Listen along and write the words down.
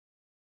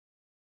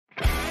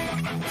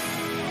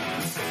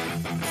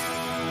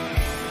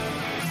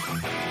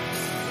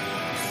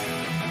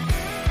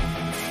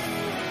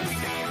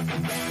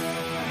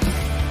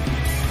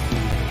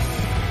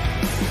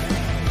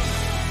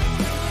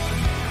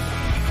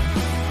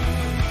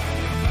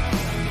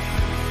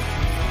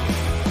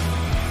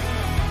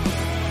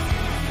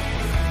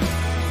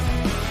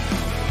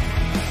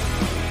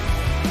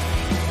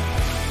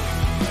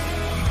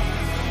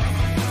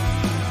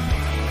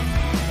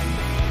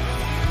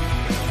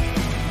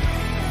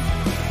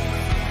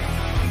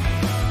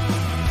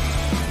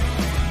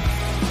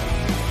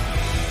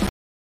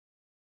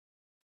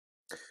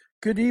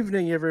Good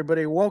evening,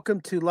 everybody.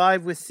 Welcome to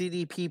Live with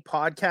CDP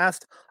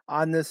podcast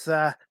on this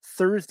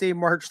Thursday,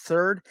 March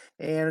 3rd.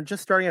 And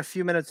just starting a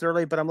few minutes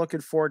early, but I'm looking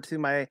forward to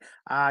my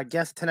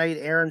guest tonight,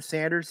 Aaron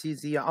Sanders.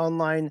 He's the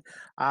online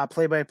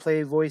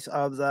play-by-play voice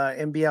of the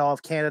NBL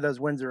of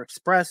Canada's Windsor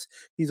Express.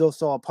 He's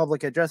also a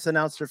public address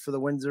announcer for the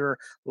Windsor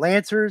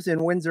Lancers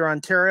in Windsor,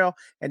 Ontario.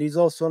 And he's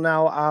also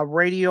now a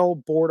radio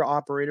board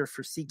operator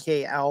for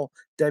CKL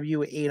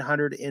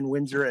W800 in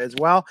Windsor as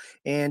well.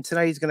 And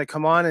tonight he's going to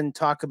come on and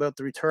talk about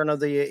the return of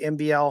the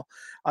NBL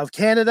of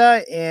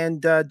Canada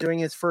and doing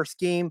his first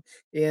game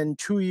in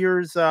 2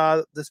 years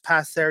this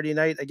past Saturday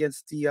night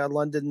against the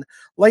London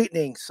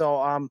Lightning. So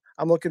I'm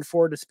looking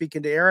forward to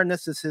speaking to Aaron.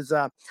 This is his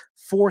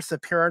fourth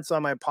appearance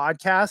on my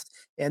podcast,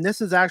 and this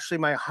is actually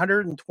my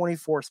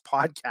 124th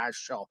podcast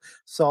show.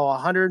 So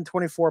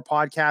 124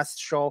 podcast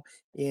show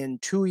in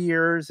 2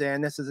 years,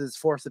 and this is his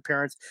fourth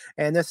appearance.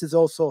 And this is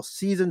also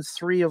season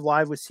 3 of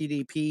Live with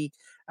CDP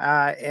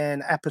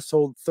and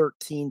episode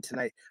 13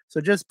 tonight. So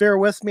just bear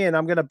with me, and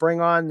I'm going to bring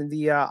on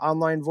the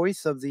online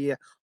voice of the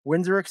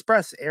Windsor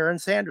Express, Aaron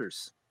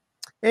Sanders.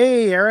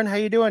 Hey, Aaron, how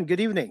you doing? Good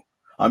evening.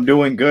 I'm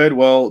doing good.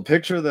 Well,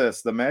 picture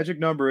this. The magic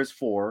number is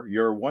 4.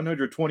 Your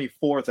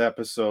 124th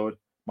episode,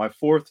 my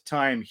 4th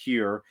time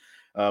here.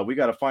 We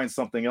got to find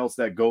something else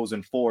that goes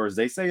in 4s.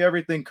 They say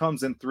everything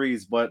comes in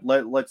 3s, but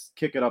let's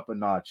kick it up a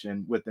notch.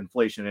 And with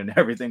inflation and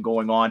everything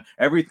going on,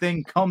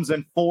 everything comes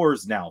in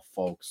 4s now,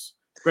 folks.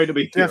 Great to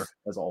be here,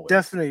 as always.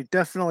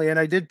 Definitely. And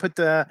I did put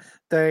the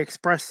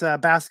Express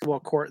basketball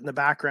court in the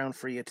background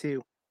for you,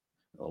 too.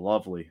 Oh,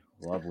 lovely.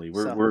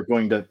 We're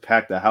going to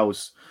pack the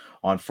house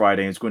on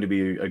Friday, and it's going to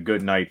be a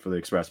good night for the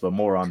Express, but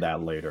more on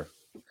that later.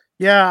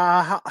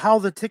 Yeah, how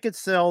the ticket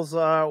sales,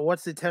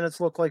 what's the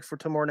attendance look like for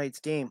tomorrow night's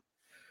game?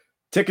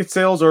 Ticket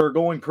sales are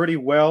going pretty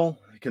well,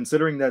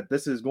 considering that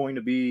this is going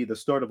to be the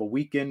start of a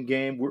weekend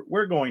game.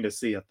 We're going to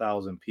see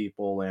 1,000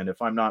 people, and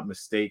if I'm not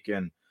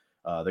mistaken,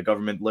 the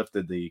government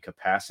lifted the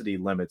capacity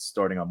limits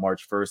starting on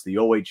March 1st. The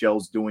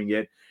OHL's doing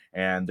it,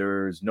 and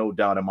there's no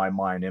doubt in my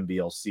mind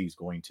NBLC is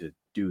going to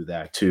do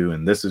that too,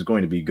 and this is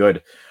going to be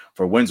good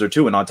for Windsor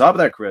too. And on top of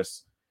that,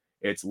 Chris,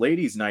 it's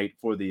ladies' night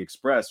for the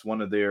Express,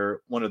 one of their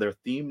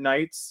theme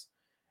nights.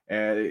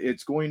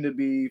 It's going to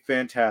be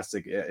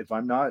fantastic. If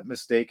I'm not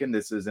mistaken,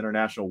 this is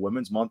International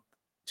Women's Month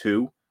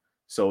too,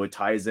 so it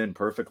ties in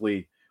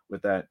perfectly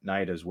with that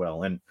night as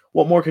well. And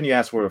what more can you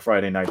ask for a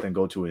Friday night than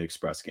go to an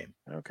Express game?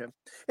 Okay.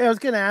 Yeah, I was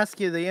going to ask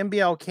you, the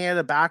NBL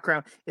Canada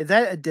background, is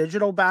that a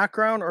digital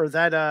background, or is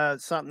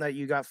that something that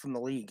you got from the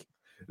league?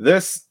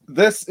 This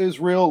is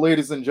real,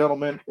 ladies and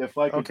gentlemen. If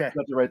I could get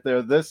it right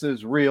there, this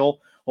is real.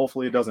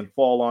 Hopefully it doesn't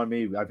fall on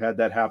me. I've had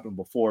that happen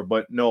before,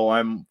 but no,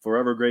 I'm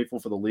forever grateful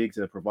for the league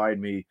to provide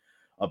me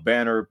a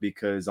banner,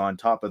 because on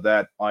top of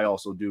that, I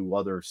also do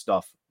other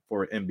stuff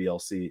for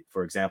NBLC.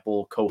 For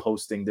example,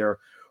 co-hosting their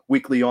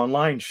weekly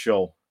online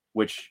show,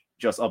 which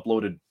just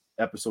uploaded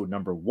episode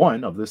number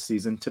 1 of this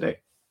season today.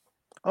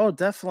 Oh,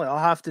 definitely. I'll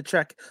have to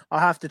check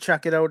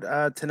it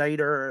out tonight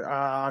or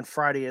on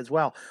Friday as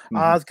well. Mm-hmm.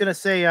 I was going to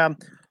say,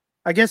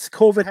 I guess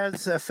COVID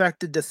has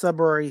affected the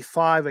Sudbury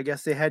Five. I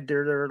guess they had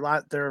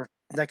their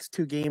next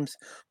 2 games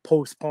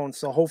postponed.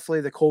 So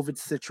hopefully the COVID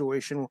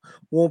situation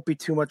won't be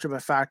too much of a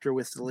factor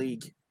with the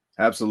league.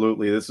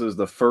 Absolutely. This is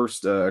the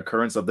first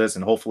occurrence of this,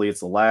 and hopefully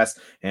it's the last.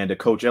 And to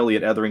Coach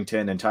Elliot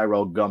Etherington and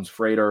Tyrell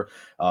Gums-Frater,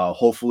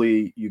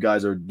 hopefully you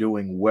guys are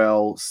doing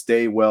well,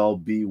 stay well,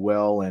 be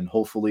well, and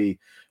hopefully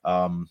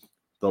the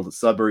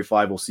Sudbury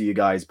Five will see you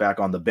guys back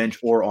on the bench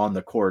or on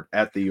the court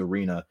at the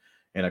arena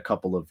in a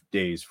couple of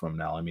days from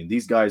now. I mean,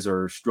 these guys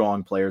are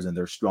strong players and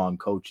they're strong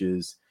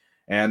coaches,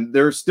 and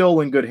they're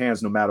still in good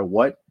hands no matter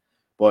what.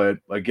 But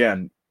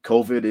again,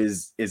 COVID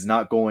is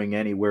not going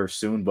anywhere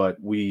soon, but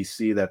we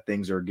see that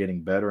things are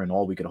getting better, and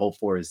all we can hope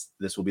for is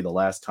this will be the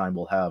last time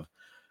we'll have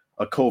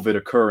a COVID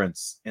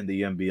occurrence in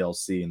the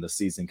NBLC, and the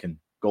season can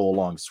go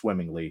along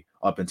swimmingly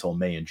up until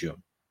May and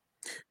June.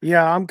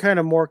 Yeah, I'm kind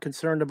of more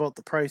concerned about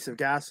the price of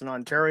gas in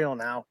Ontario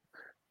now.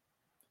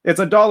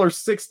 It's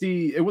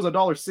 $1.60. It was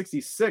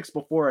 $1.66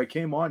 before I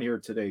came on here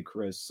today,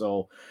 Chris.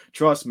 So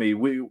trust me,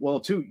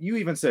 you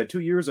even said 2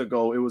 years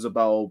ago it was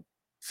about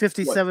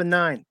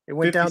 57.9. It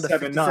went down to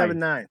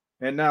 57.9.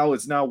 And now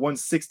it's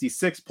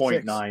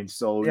 166.9.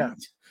 So yeah,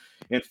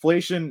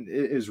 inflation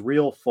is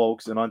real,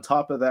 folks. And on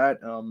top of that,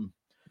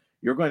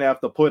 you're going to have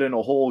to put in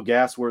a whole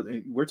gas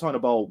we're talking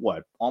about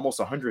almost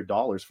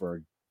 $100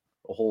 for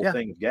a whole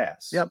thing of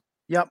gas.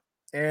 Yep.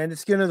 And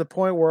it's getting to the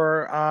point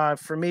where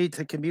for me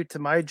to commute to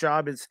my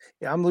job is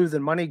I'm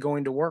losing money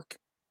going to work.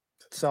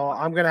 So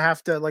I'm gonna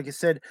have to, like I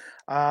said,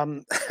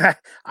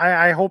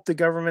 I hope the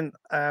government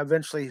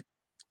eventually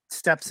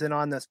steps in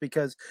on this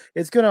because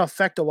it's going to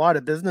affect a lot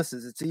of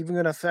businesses. It's even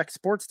going to affect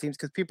sports teams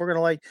because people are going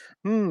to like,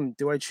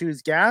 do I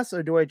choose gas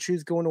or do I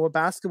choose going to a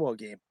basketball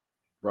game?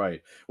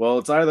 Right. Well,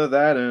 it's either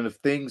that, and if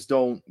things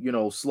don't,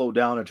 slow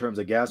down in terms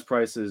of gas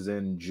prices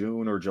in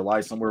June or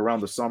July, somewhere around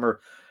the summer,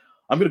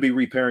 I'm going to be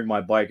repairing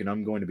my bike and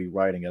I'm going to be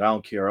riding it. I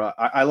don't care.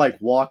 I like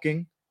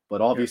walking,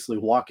 but Yeah, obviously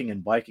walking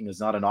and biking is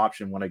not an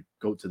option when I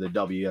go to the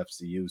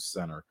WFCU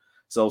center.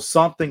 So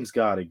something's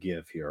got to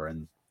give here,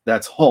 and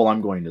that's all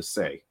I'm going to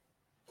say.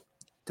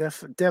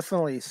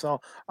 definitely. So,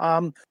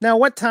 now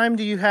what time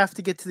do you have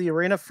to get to the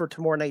arena for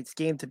tomorrow night's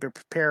game to be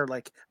prepared,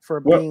 like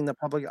for Well, being the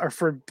public or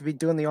for to be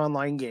doing the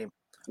online game,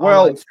 online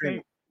Well,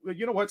 streaming?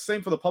 you know what?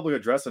 Same for the public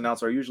address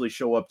announcer. I usually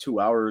show up 2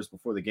 hours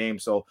before the game.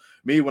 So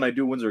me, when I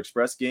do Windsor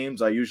Express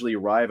games, I usually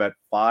arrive at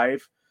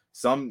 5.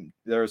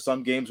 There are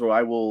some games where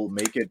I will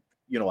make it,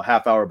 a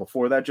half hour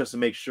before that just to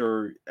make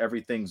sure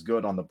everything's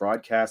good on the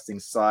broadcasting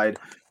side.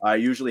 I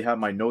usually have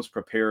my notes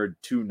prepared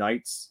 2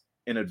 nights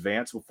in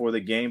advance before the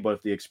game. But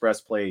if the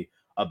Express play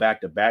a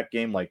back-to-back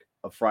game, like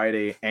a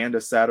Friday and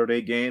a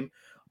Saturday game,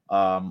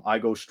 I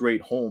go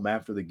straight home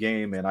after the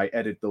game and I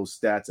edit those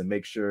stats and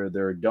make sure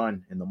they're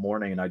done in the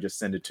morning, and I just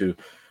send it to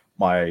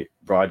my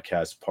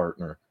broadcast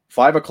partner.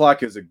 5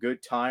 o'clock is a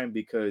good time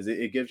because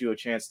it gives you a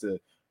chance to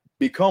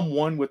become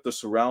one with the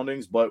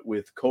surroundings. But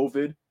with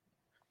COVID,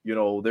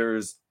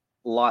 there's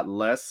a lot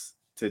less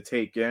to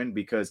take in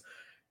because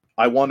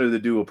I wanted to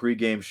do a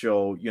pregame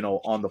show,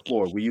 on the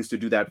floor. We used to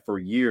do that for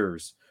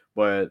years,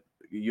 but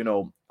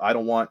I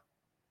don't want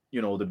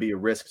to be a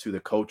risk to the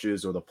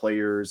coaches or the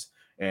players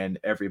and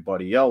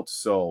everybody else.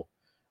 So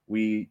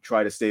we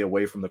try to stay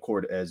away from the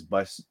court as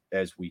best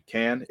as we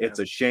can. Yeah. It's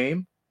a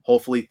shame.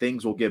 Hopefully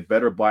things will get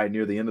better by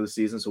near the end of the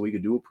season so we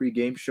could do a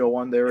pregame show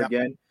on there Yep.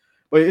 again.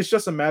 But it's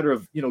just a matter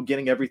of,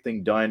 getting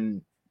everything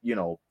done,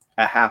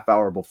 a half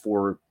hour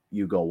before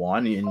you go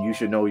on. And you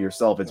should know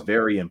yourself, it's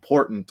very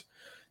important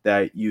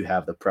that you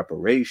have the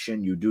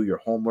preparation, you do your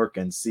homework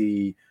and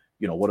see,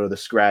 what are the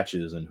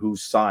scratches and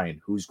who's signed,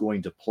 who's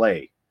going to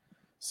play.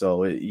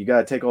 So you got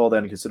to take all that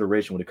into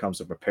consideration when it comes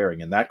to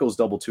preparing, and that goes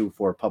double too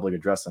for public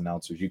address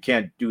announcers. You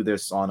can't do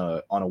this on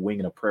a wing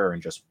and a prayer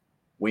and just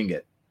wing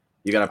it.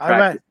 You got to I've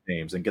practice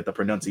names and get the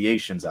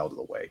pronunciations out of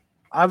the way.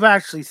 I've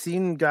actually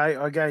seen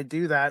a guy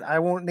do that. I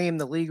won't name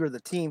the league or the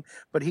team,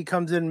 but he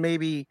comes in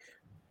maybe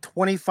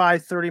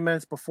 25, 30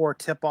 minutes before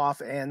tip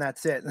off and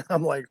that's it. And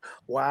I'm like,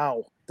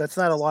 wow, that's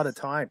not a lot of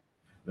time.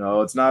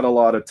 No, it's not a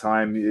lot of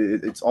time.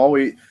 It's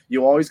always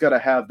you always got to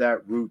have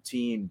that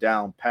routine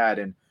down pat.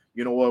 And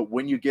you know what?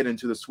 When you get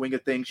into the swing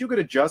of things, you could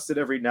adjust it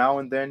every now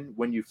and then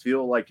when you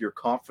feel like you're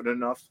confident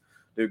enough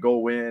to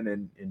go in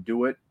and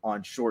do it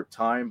on short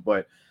time.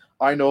 But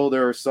I know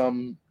there are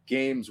some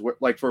games where,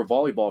 like for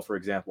volleyball, for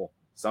example,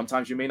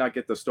 sometimes you may not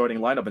get the starting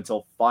lineup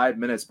until 5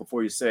 minutes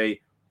before you say,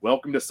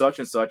 "Welcome to such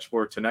and such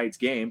for tonight's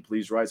game.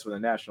 Please rise for the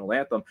national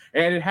anthem."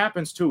 And it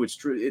happens too. It's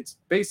true. It's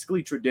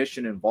basically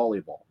tradition in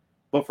volleyball.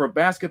 But for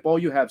basketball,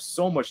 you have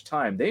so much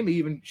time. They may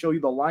even show you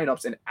the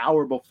lineups an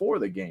hour before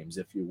the games,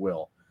 if you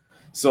will.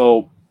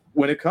 So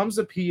when it comes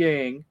to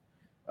PAing,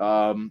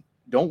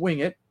 don't wing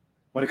it.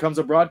 When it comes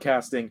to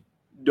broadcasting,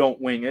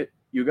 don't wing it.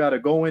 You got to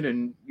go in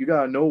and you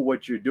got to know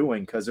what you're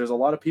doing because there's a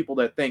lot of people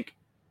that think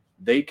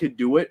they could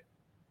do it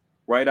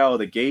right out of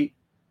the gate,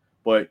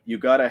 but you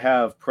got to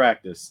have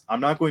practice.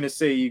 I'm not going to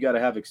say you got to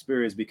have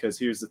experience because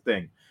here's the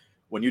thing.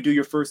 When you do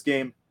your first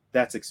game,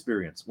 that's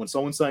experience. When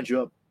someone signs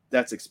you up,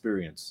 that's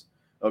experience.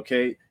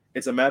 Okay?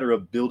 It's a matter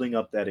of building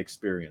up that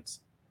experience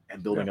and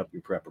Yeah. building up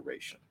your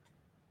preparation.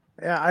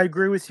 Yeah, I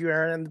agree with you,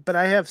 Aaron. But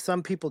I have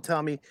some people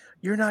tell me,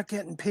 you're not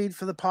getting paid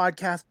for the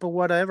podcast, but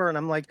whatever. And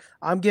I'm like,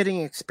 I'm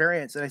getting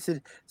experience. And I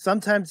said,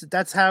 sometimes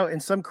that's how in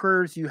some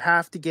careers you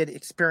have to get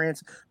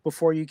experience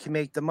before you can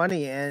make the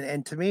money.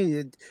 And to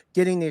me,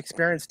 getting the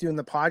experience doing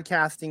the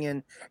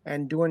podcasting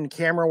and doing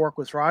camera work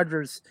with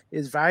Rogers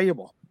is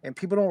valuable. And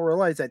people don't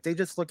realize that. They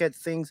just look at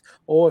things,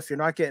 oh, if you're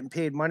not getting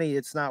paid money,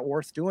 it's not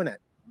worth doing it.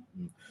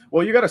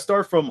 Well, you got to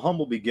start from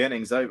humble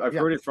beginnings. I've Yeah.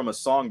 heard it from a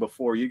song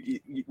before.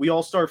 We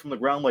all start from the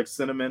ground like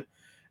cinnamon,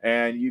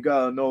 and you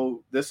got to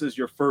know this is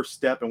your first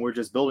step, and we're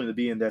just building to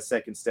be in that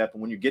second step.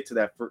 And when you get to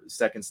that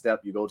second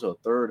step, you go to a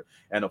third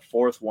and a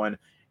fourth one.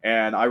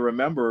 And I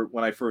remember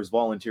when I first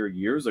volunteered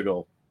years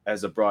ago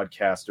as a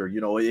broadcaster,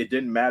 it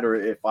didn't matter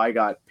if I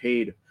got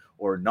paid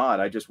or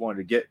not. I just wanted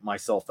to get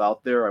myself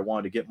out there. I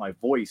wanted to get my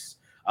voice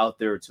out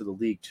there to the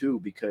league too,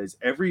 because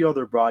every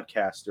other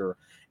broadcaster,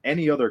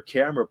 any other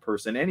camera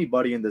person,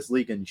 anybody in this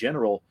league in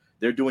general,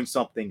 they're doing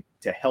something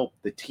to help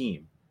the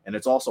team. And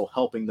it's also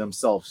helping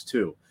themselves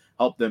too.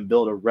 Help them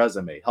build a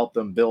resume, help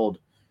them build,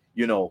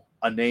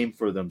 a name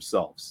for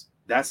themselves.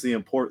 That's the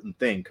important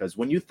thing. Because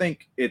when you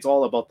think it's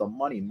all about the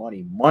money,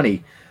 money,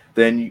 money,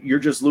 then you're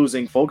just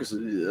losing focus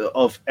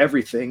of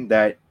everything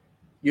that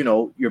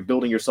you're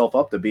building yourself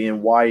up to be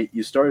and why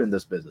you started in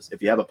this business.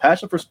 If you have a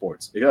passion for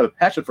sports, if you have a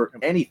passion for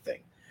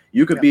anything,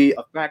 You could Yep. be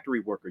a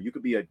factory worker. You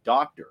could be a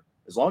doctor.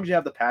 As long as you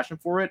have the passion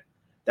for it,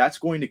 that's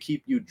going to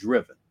keep you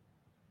driven.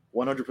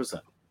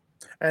 100%.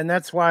 And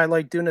that's why I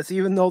like doing this,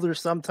 even though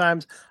there's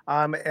sometimes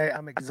I'm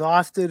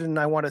exhausted and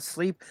I want to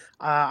sleep.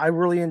 I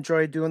really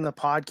enjoy doing the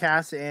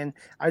podcast, and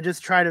I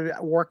just try to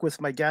work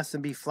with my guests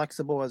and be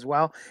flexible as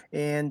well.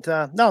 And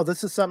no,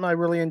 this is something I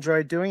really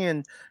enjoy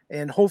doing,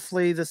 and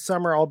hopefully this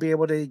summer I'll be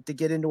able to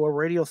get into a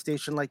radio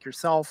station like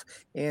yourself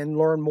and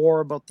learn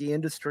more about the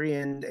industry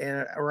and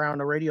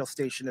around a radio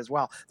station as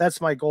well.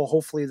 That's my goal,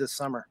 hopefully this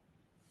summer.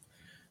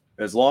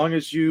 As long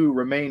as you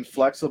remain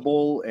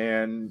flexible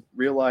and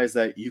realize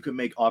that you can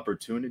make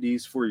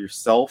opportunities for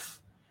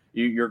yourself,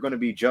 you're going to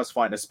be just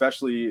fine,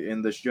 especially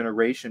in this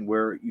generation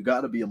where you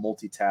got to be a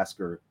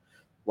multitasker.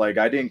 Like,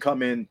 I didn't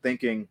come in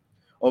thinking,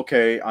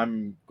 okay,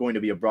 I'm going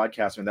to be a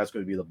broadcaster and that's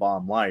going to be the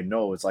bottom line.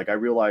 No, it's like I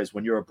realized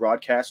when you're a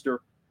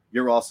broadcaster,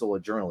 you're also a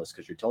journalist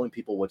because you're telling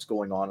people what's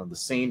going on the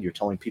scene. You're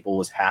telling people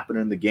what's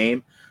happening in the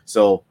game.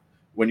 So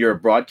when you're a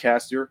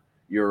broadcaster,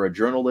 you're a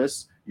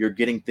journalist, you're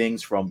getting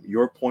things from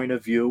your point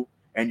of view,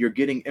 and you're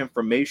getting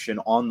information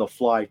on the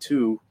fly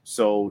too.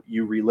 So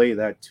you relay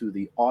that to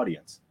the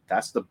audience.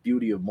 That's the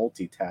beauty of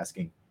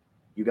multitasking.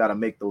 You got to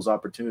make those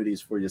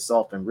opportunities for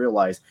yourself and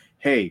realize,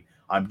 hey,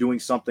 I'm doing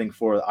something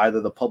for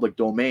either the public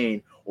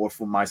domain or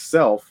for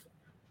myself,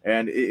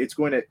 and it's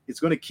going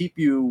to keep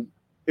you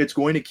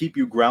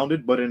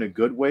grounded, but in a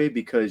good way,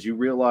 because you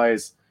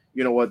realize,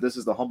 you know what, this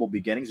is the humble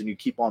beginnings, and you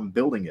keep on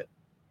building it.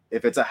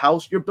 If it's a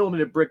house, you're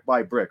building it brick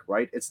by brick,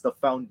 right? It's the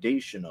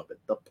foundation of it.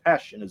 The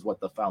passion is what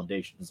the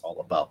foundation is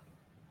all about.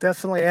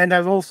 Definitely, and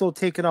I've also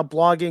taken up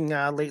blogging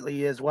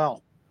lately as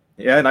well.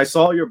 Yeah, and I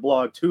saw your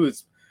blog too.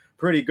 It's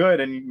pretty good,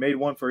 and you made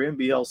one for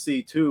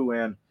NBLC too.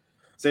 And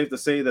safe to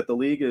say that the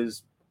league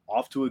is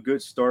off to a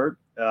good start.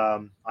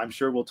 I'm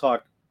sure we'll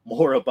talk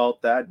more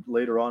about that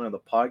later on in the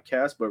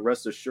podcast. But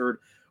rest assured,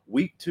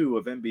 week 2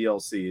 of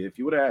NBLC. If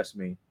you would have asked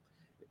me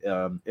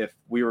if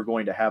we were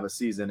going to have a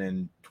season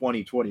in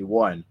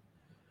 2021,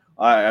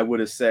 I would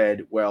have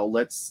said, well,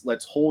 let's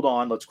hold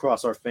on, let's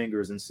cross our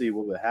fingers and see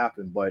what would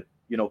happen. But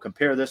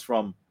compare this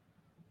from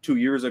 2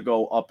 years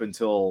ago up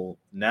until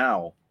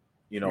now.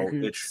 You're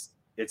huge.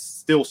 It's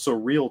still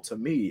surreal to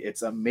me.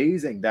 It's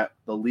amazing that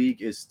the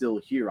league is still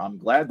here. I'm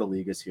glad the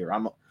league is here.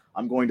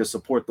 I'm going to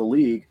support the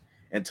league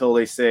until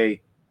they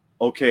say,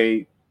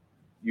 okay,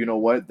 you know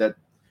what, that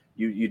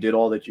you did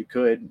all that you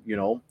could.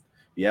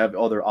 You have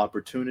other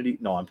opportunity.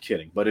 No, I'm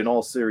kidding. But in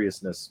all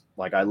seriousness,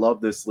 like, I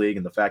love this league,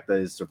 and the fact that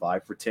it's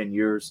survived for 10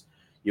 years,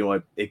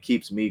 it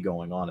keeps me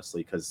going,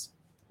 honestly, because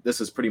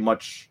this is pretty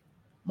much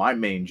my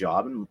main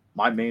job and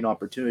my main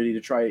opportunity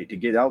to try to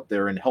get out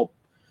there and help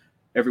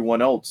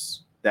everyone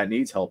else that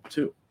needs help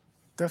too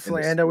in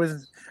Definitely, this and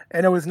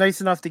space. it was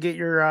nice enough to get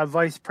your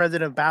vice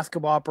president of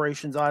basketball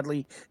operations,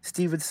 Audley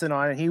Stevenson,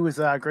 on, and he was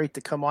great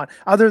to come on.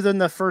 Other than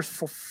the first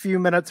few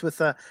minutes with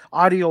the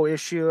audio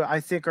issue, I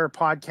think our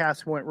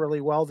podcast went really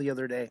well the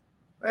other day.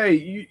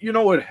 Hey, you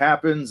know what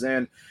happens,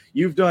 and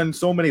you've done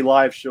so many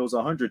live shows,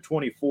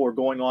 124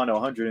 going on to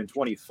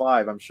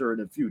 125, I'm sure, in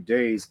a few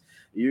days.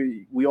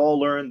 We all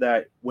learned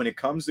that when it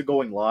comes to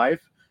going live,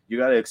 you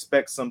got to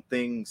expect some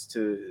things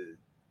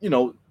you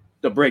know,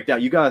 to break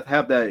down. You got to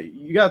have that.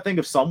 You got to think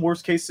of some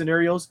worst case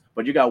scenarios,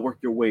 but you got to work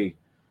your way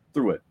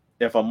through it.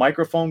 If a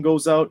microphone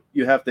goes out,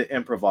 you have to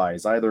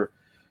improvise. Either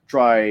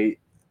try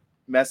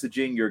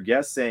messaging your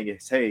guest saying,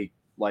 hey,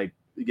 like,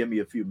 give me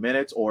a few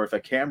minutes, or if a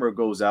camera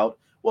goes out,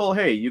 well,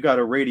 hey, you got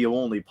a radio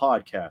only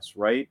podcast,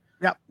 right?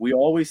 Yep. We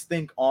always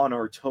think on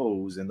our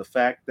toes, and the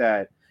fact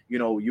that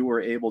you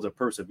were able to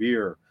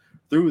persevere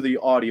through the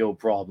audio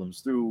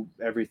problems, through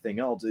everything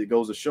else, it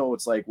goes to show,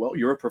 it's like, well,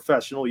 you're a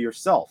professional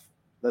yourself.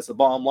 That's the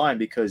bottom line,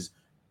 because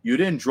you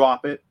didn't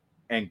drop it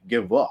and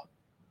give up.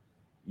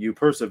 You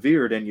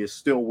persevered and you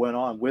still went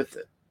on with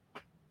it.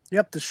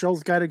 Yep, the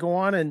show's got to go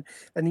on, and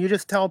you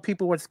just tell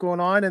people what's going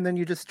on, and then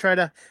you just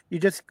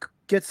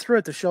get through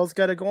it. The show's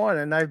got to go on,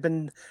 and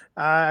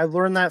I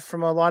learned that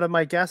from a lot of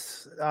my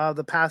guests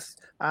the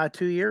past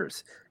 2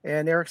 years.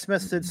 And Eric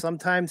Smith said Mhm.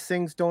 sometimes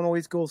things don't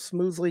always go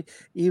smoothly,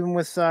 even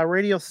with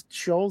radio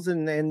shows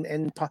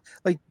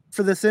like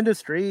for this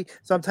industry.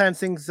 Sometimes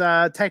things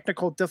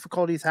technical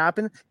difficulties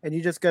happen, and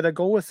you just got to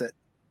go with it.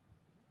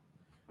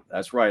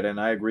 That's right. And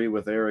I agree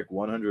with Eric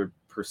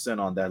 100%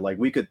 on that. Like,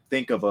 we could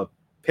think of a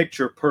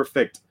picture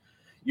perfect,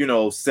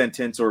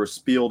 sentence or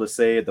spiel to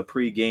say at the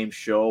pregame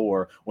show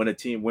or when a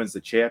team wins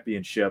the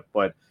championship.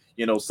 But,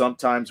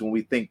 sometimes when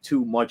we think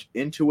too much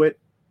into it,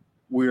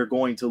 we're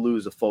going to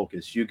lose the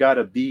focus. You got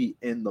to be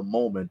in the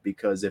moment,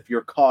 because if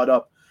you're caught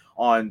up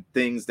on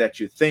things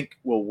that you think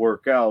will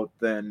work out,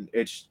 then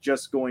it's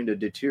just going to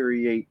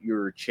deteriorate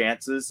your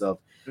chances of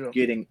Yeah.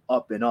 getting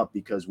up and up.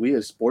 Because we,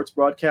 as sports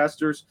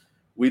broadcasters,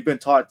 we've been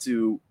taught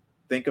to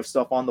think of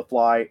stuff on the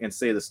fly and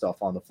say the stuff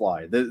on the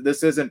fly.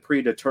 This isn't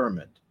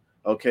predetermined.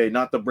 Okay,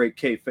 not to break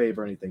kayfabe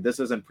or anything. This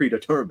isn't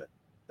predetermined.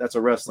 That's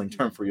a wrestling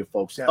term for you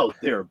folks Yeah, out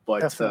there.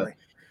 But definitely.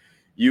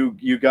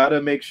 you got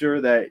to make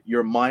sure that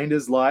your mind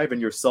is live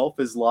and yourself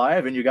is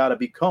live, and you got to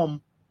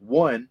become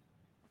one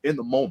in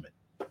the moment.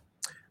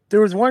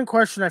 There was one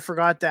question I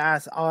forgot to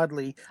ask.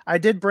 Oddly, I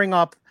did bring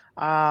up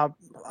a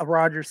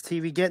Rogers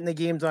TV getting the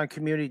games on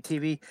community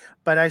TV,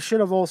 but I should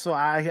have also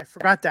I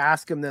forgot to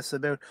ask him this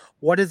about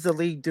what is the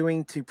league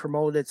doing to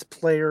promote its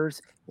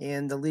players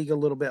and the league a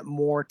little bit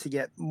more to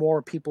get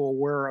more people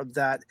aware of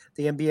that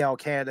the NBL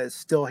Canada is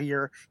still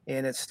here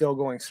and it's still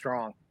going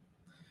strong.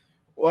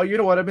 Well, you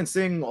know what? I've been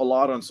seeing a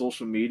lot on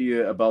social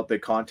media about the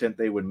content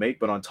they would make,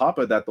 but on top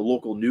of that, the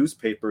local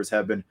newspapers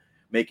have been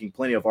making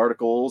plenty of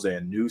articles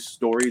and news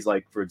stories,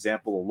 like, for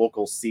example, a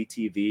local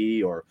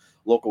CTV or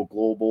local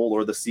Global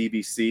or the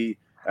CBC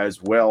as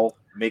well,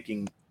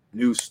 making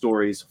news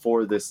stories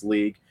for this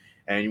league.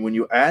 And when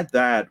you add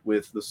that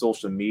with the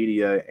social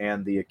media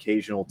and the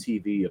occasional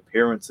TV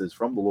appearances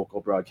from the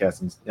local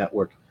broadcasting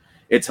network,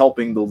 it's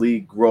helping the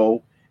league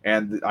grow.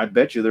 And I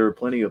bet you there are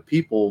plenty of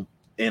people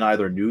in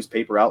either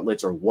newspaper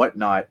outlets or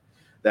whatnot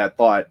that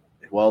thought,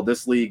 well,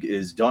 this league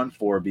is done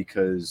for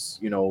because,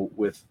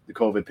 with the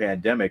COVID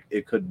pandemic,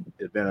 it could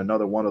have been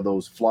another one of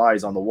those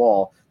flies on the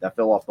wall that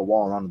fell off the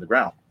wall and onto the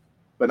ground.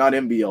 But not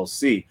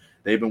NBLC.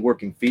 They've been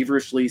working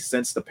feverishly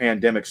since the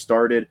pandemic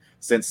started,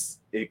 since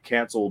it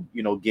canceled,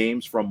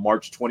 games from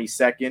March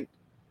 22nd,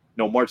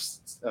 no,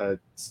 March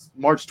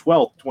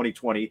 12th,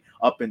 2020,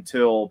 up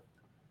until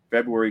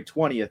February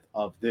 20th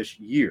of this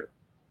year.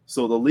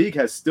 So the league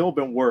has still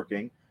been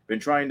working, been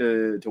trying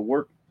to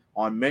work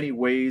on many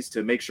ways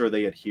to make sure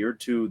they adhere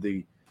to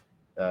the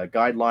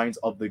guidelines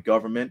of the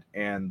government,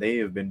 and they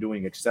have been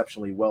doing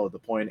exceptionally well at the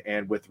point.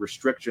 And with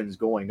restrictions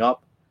going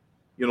up,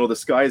 the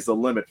sky's the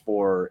limit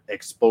for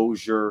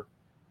exposure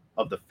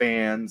of the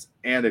fans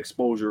and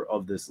exposure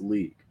of this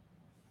league.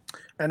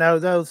 And that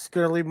was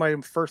going to leave my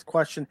first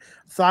question.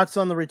 Thoughts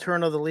on the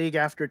return of the league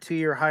after a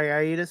 2-year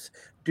hiatus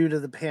due to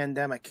the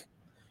pandemic?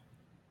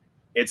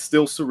 It's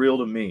still surreal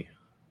to me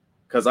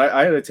because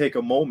I had to take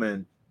a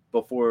moment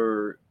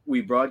before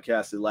we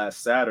broadcasted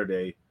last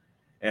Saturday,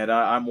 and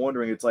I'm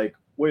wondering, it's like,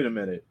 wait a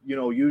minute,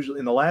 usually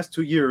in the last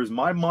 2 years,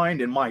 my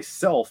mind and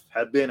myself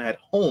have been at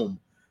home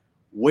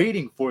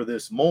waiting for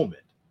this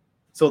moment.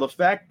 So the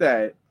fact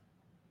that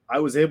I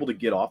was able to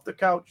get off the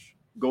couch,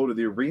 go to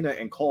the arena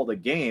and call the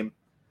game,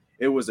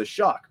 it was a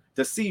shock.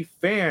 To see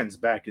fans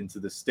back into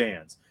the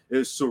stands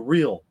is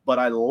surreal, but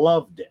I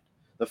loved it.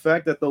 The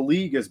fact that the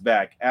league is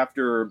back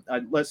after,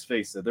 let's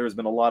face it, there's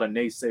been a lot of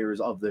naysayers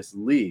of this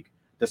league.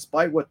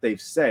 Despite what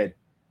they've said,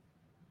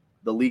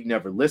 the league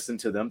never listened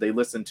to them. They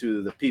listened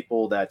to the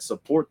people that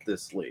support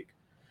this league.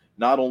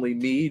 Not only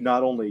me,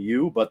 not only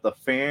you, but the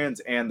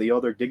fans and the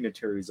other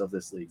dignitaries of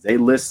this league. They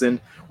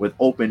listened with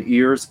open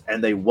ears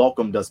and they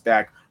welcomed us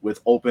back with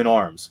open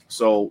arms.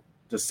 So,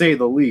 to say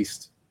the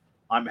least,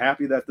 I'm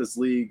happy that this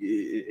league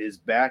is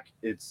back.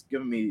 It's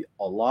given me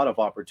a lot of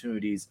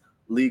opportunities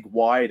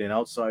league-wide and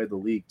outside the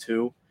league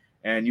too.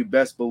 And you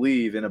best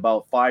believe in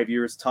about 5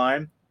 years'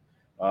 time,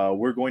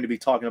 we're going to be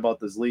talking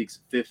about this league's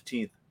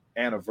 15th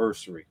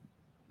anniversary.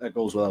 That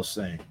goes without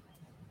saying.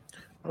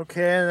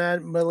 Okay, and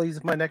that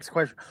leads my next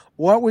question.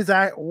 What was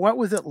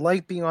it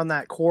like being on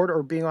that court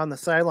or being on the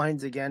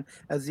sidelines again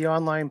as the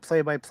online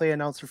play-by-play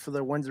announcer for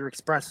the Windsor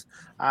Express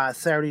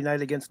Saturday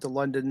night against the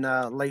London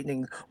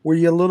Lightning? Were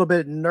you a little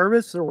bit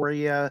nervous or were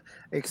you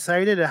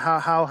excited?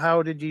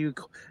 How did you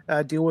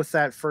deal with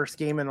that first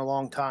game in a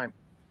long time?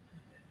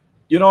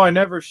 I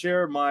never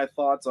share my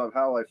thoughts on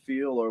how I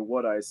feel or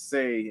what I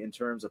say in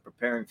terms of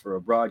preparing for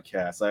a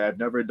broadcast. I've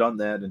never done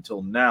that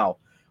until now.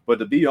 But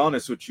to be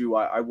honest with you,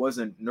 I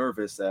wasn't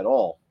nervous at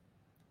all.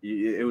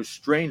 It was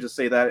strange to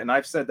say that, and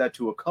I've said that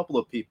to a couple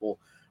of people.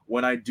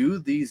 When I do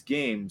these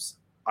games,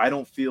 I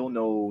don't feel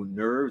no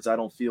nerves. I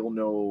don't feel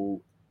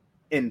no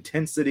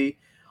intensity.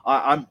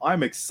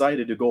 I'm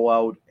excited to go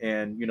out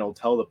and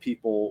tell the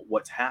people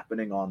what's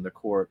happening on the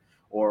court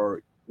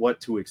or what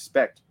to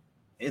expect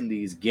in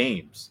these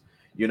games.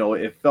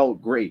 It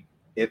felt great.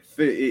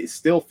 It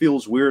still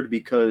feels weird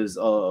because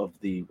of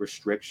the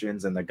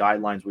restrictions and the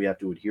guidelines we have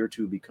to adhere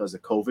to because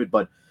of COVID,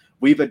 but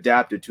we've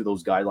adapted to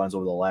those guidelines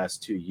over the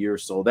last 2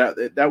 years. So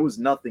that was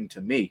nothing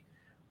to me,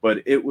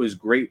 but it was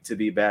great to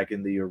be back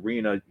in the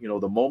arena.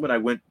 The moment I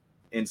went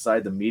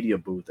inside the media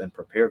booth and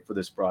prepared for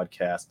this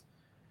broadcast,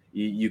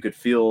 you could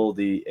feel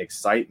the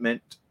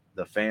excitement,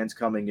 the fans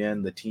coming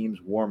in, the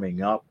teams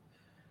warming up.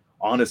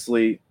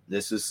 Honestly,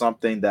 this is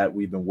something that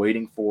we've been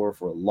waiting for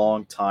a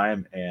long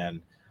time,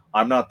 and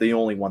I'm not the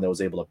only one that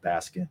was able to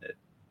bask in it.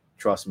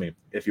 Trust me.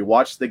 If you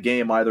watch the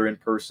game either in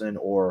person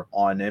or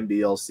on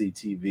NBLC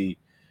TV,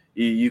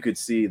 you could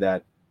see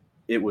that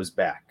it was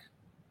back.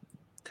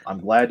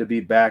 I'm glad to be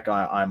back.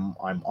 I'm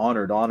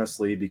honored,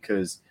 honestly,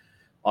 because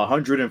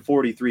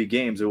 143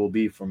 games it will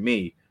be for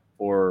me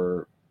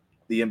for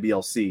the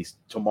NBLC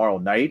tomorrow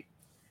night.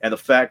 And the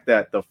fact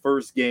that the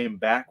first game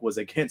back was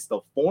against the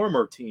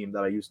former team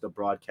that I used to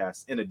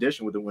broadcast, in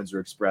addition with the Windsor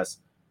Express,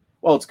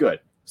 well, it's good.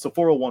 It's a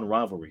 401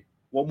 rivalry.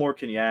 What more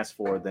can you ask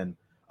for than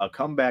a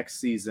comeback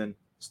season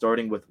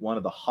starting with one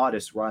of the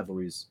hottest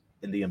rivalries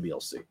in the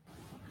NBLC?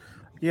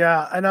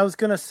 Yeah, and I was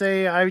gonna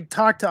say I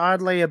talked to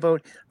Audley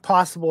about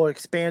possible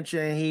expansion,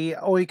 and he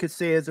all he could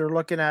say is they're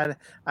looking at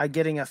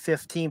getting a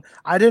fifth team.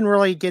 I didn't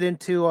really get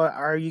into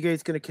are you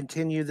guys going to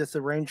continue this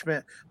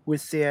arrangement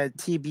with the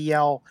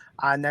TBL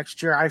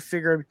next year? I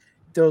figured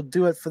they'll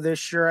do it for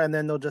this year, and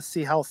then they'll just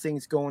see how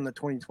things go in the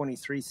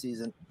 2023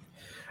 season.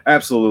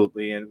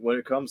 Absolutely. And when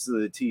it comes to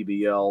the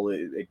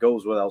TBL, it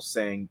goes without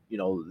saying,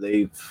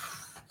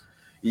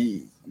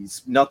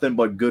 it's nothing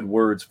but good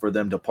words for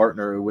them to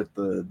partner with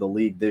the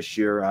league this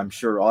year. I'm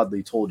sure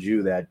Audley told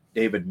you that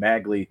David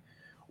Magley,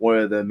 one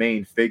of the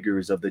main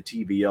figures of the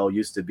TBL,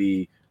 used to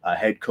be a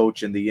head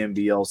coach in the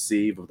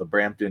NBLC with the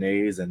Brampton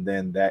A's, and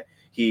then that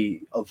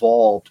he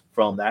evolved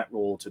from that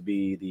role to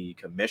be the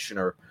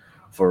commissioner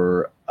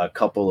for a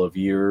couple of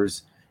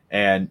years.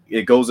 And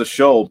it goes to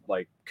show,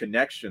 like,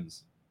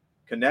 connections,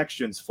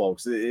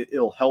 folks.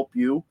 It'll help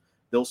you.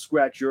 They'll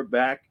scratch your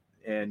back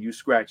and you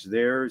scratch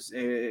theirs,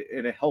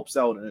 and it helps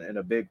out in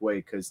a big way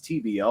because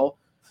TBL,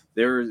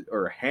 there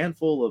are a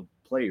handful of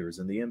players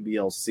in the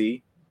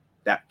NBLC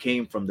that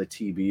came from the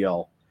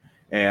TBL.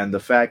 And the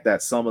fact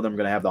that some of them are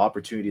going to have the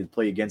opportunity to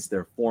play against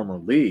their former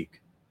league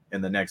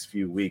in the next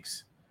few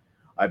weeks,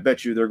 I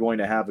bet you they're going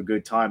to have a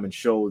good time and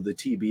show the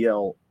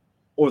TBL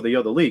or the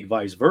other league,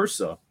 vice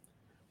versa,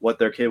 what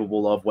they're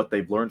capable of, what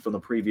they've learned from the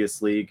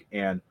previous league,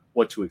 and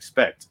what to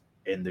expect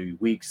in the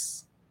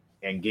weeks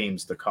and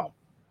games to come.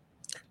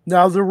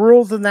 Now the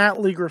rules in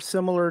that league are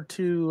similar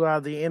to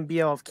the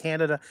NBL of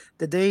Canada.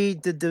 Did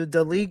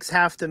the leagues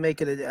have to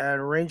make an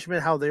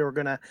arrangement how they were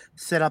going to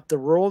set up the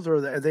rules, or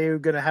are they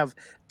going to have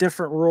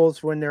different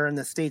rules when they're in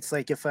the states?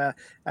 Like if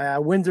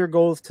Windsor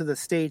goes to the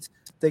states,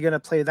 they're going to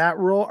play that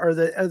rule, or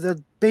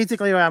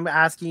basically what I'm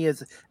asking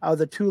is are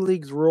the two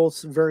leagues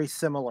rules very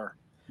similar?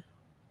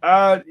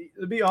 To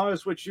be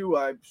honest with you,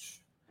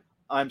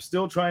 I'm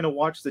still trying to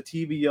watch the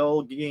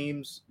TBL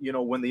games.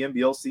 When the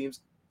NBL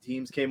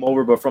teams came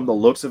over, but from the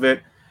looks of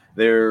it,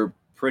 they're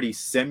pretty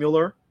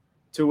similar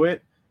to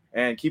it.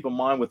 And keep in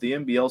mind with the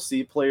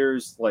NBLC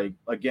players, like,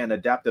 again,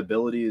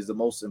 adaptability is the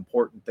most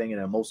important thing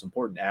and a most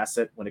important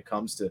asset when it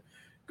comes to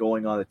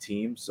going on a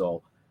team.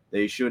 So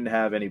they shouldn't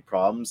have any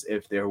problems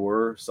if there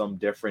were some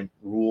different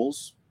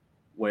rules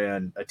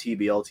when a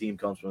TBL team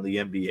comes from the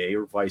NBA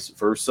or vice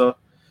versa.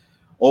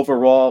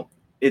 Overall,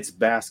 it's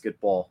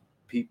basketball.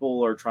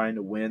 People are trying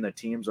to win, the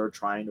teams are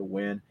trying to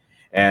win.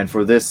 And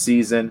for this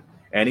season,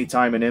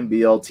 anytime an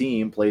NBL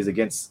team plays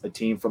against a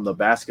team from the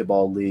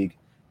basketball league,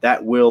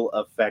 that will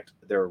affect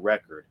their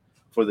record.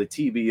 For the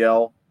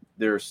TBL,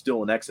 they're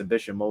still in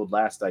exhibition mode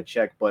last I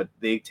checked, but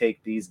they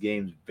take these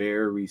games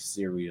very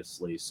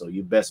seriously. So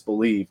you best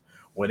believe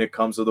when it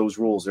comes to those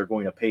rules, they're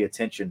going to pay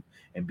attention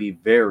and be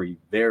very,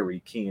 very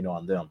keen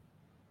on them.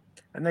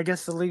 And I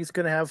guess the league's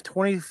going to have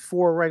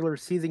 24 regular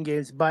season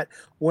games, but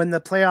when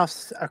the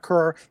playoffs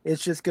occur,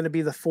 it's just going to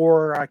be the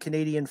four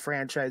Canadian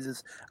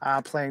franchises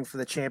playing for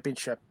the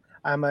championship.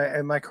 Am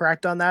I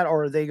correct on that,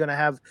 or are they going to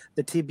have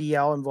the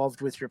TBL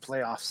involved with your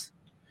playoffs?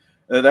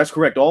 That's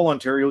correct. All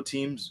Ontario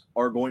teams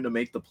are going to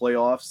make the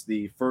playoffs.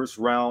 The first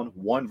round,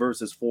 1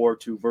 versus 4,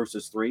 2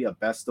 versus 3, a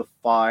best of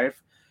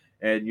 5.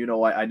 And,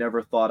 I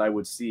never thought I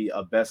would see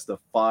a best of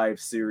 5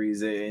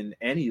 series in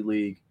any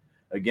league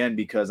again,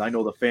 because I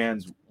know the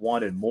fans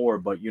wanted more.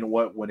 But you know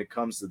what? When it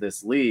comes to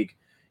this league,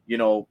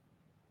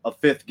 a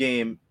fifth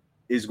game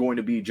is going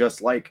to be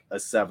just like a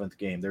seventh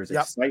game. There's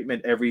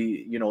excitement in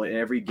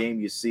every game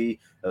you see,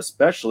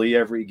 especially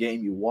every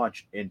game you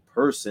watch in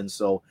person.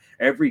 So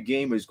every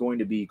game is going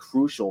to be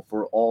crucial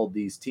for all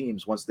these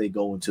teams once they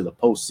go into the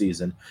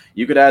postseason.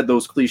 You could add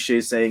those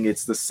cliches saying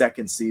it's the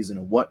second season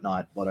and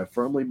whatnot, but I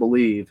firmly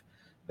believe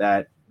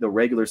that the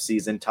regular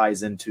season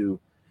ties into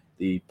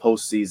the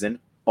postseason,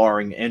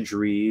 barring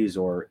injuries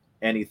or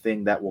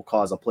anything that will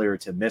cause a player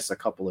to miss a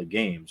couple of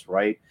games,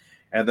 right?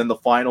 And then the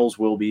finals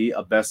will be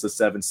a best of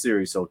 7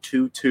 series. So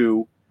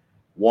 2-2,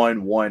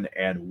 1-1,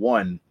 and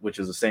 1, which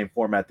is the same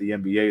format the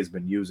NBA has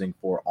been using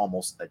for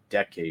almost a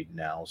decade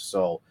now.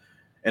 So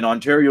an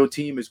Ontario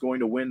team is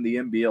going to win the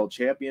NBL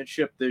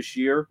championship this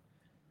year.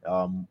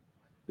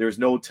 There's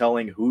no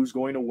telling who's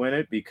going to win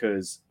it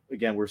because,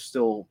 again, we're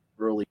still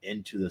early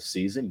into the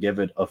season. Give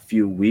it a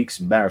few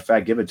weeks. Matter of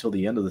fact, give it till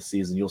the end of the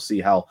season. You'll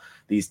see how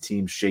these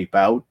teams shape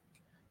out.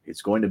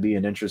 It's going to be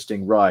an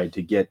interesting ride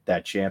to get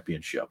that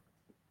championship.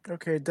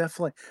 Okay,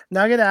 definitely.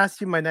 Now I got to ask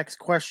you my next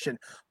question.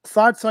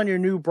 Thoughts on your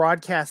new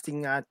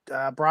broadcasting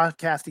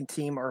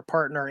team or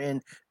partner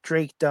in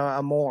Drake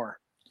D'Amour?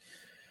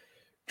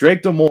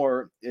 Drake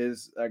D'Amour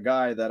is a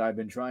guy that I've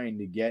been trying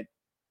to get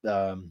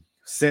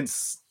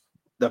since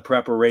the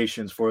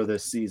preparations for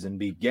this season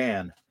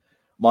began.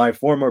 My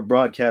former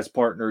broadcast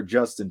partner,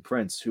 Justin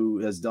Prince, who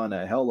has done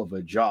a hell of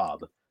a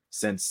job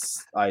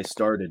since I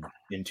started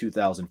in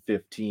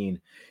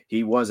 2015.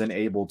 He wasn't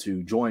able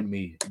to join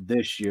me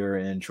this year,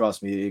 and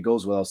trust me, it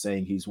goes without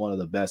saying he's one of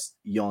the best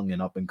young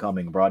and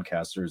up-and-coming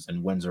broadcasters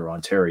in Windsor,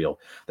 Ontario.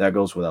 That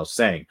goes without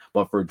saying.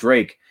 But for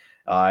Drake,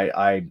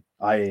 I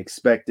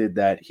expected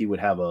that he would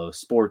have a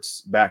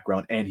sports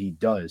background, and he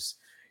does.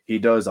 He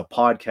does a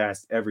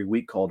podcast every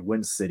week called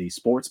Win City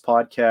Sports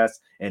Podcast,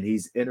 and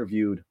he's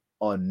interviewed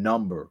a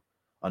number,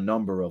 a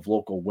number of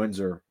local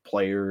Windsor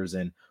players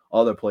and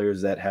other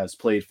players that has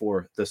played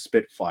for the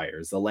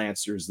Spitfires, the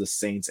Lancers, the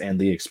Saints, and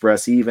the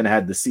Express. He even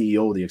had the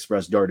CEO of the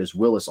Express, Dardis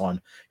Willis,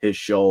 on his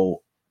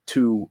show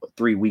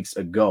 2-3 weeks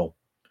ago.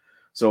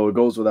 So it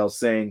goes without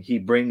saying, he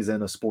brings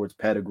in a sports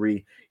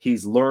pedigree.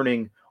 He's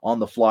learning on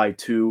the fly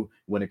too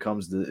when it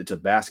comes to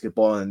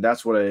basketball, and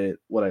that's what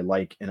I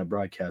like in a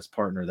broadcast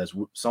partner. That's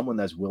someone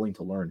that's willing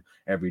to learn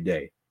every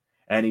day,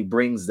 and he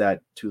brings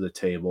that to the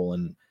table.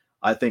 And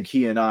I think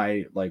he and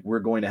I, like, we're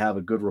going to have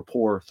a good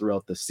rapport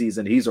throughout the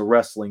season. He's a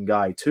wrestling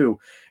guy too,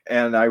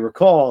 and I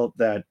recall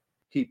that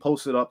he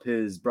posted up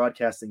his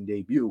broadcasting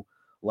debut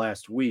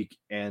last week,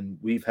 and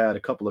we've had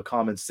a couple of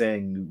comments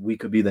saying we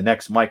could be the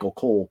next Michael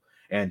Cole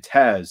and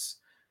Taz.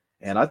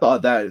 And I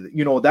thought that,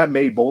 that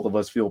made both of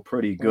us feel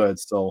pretty good.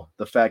 So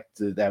the fact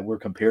that we're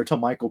compared to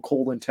Michael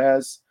Cole and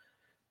Taz,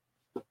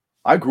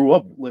 I grew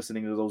up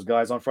listening to those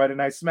guys on Friday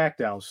Night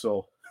SmackDown.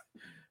 So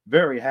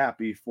very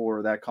happy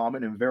for that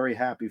comment and very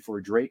happy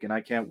for Drake. And I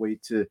can't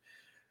wait to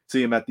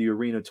see him at the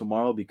arena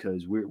tomorrow,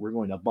 because we're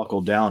going to buckle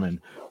down and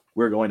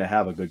we're going to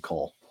have a good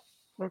call.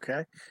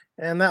 Okay.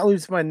 And that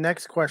leads to my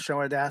next question I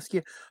wanted to ask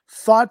you.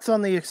 Thoughts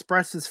on the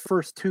Express's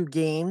first 2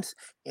 games,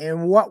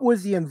 and what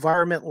was the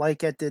environment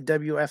like at the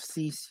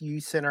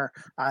WFCU Center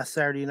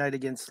Saturday night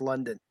against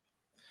London?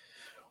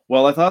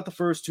 Well, I thought the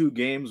first 2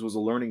 games was a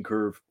learning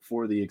curve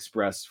for the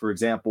Express. For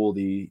example,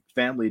 the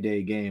Family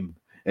Day game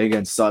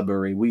against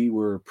Sudbury, we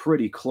were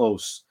pretty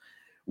close.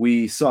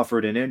 We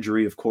suffered an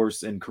injury, of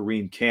course, in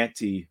Kareem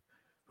Canty,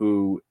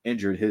 who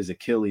injured his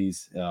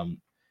Achilles.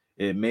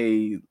 It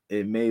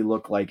may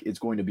look like it's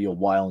going to be a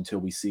while until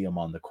we see him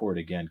on the court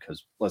again,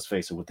 because let's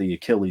face it, with the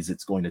Achilles,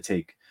 it's going to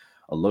take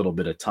a little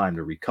bit of time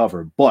to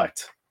recover.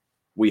 But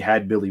we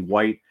had Billy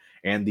White,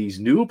 and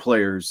these new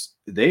players,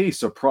 they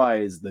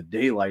surprised the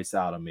daylights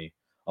out of me.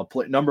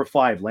 Number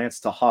 5, Lance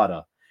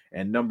Tejada,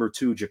 and number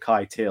 2,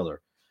 Jakai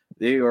Taylor.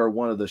 They are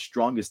one of the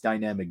strongest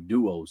dynamic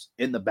duos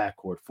in the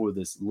backcourt for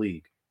this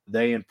league.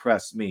 They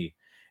impressed me.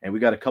 And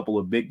we got a couple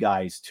of big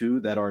guys,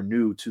 too, that are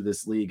new to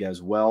this league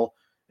as well,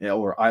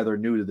 or either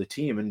new to the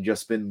team and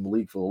just been in the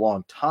league for a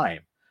long time.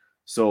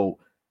 So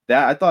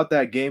that, I thought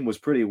that game was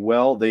pretty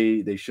well.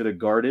 They should have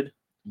guarded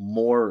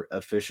more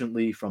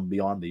efficiently from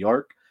beyond the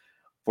arc.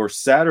 For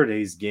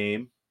Saturday's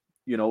game,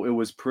 it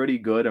was pretty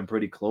good and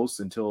pretty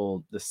close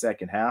until the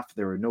second half.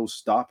 There were no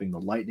stopping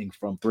the Lightning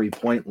from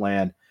three-point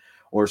land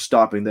or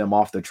stopping them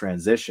off the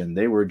transition.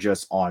 They were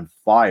just on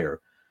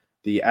fire.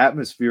 The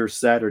atmosphere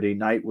Saturday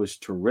night was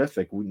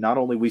terrific. Not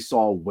only we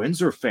saw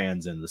Windsor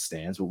fans in the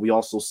stands, but we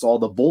also saw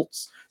the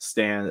Bolts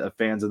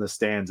fans in the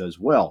stands as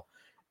well.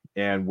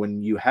 And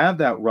when you have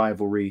that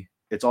rivalry,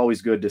 it's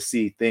always good to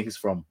see things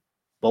from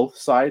both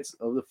sides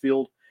of the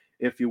field,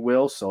 if you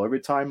will. So every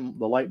time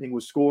the Lightning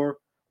would score,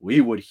 we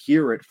would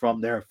hear it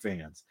from their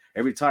fans.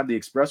 Every time the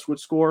Express would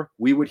score,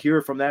 we would hear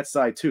it from that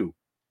side too,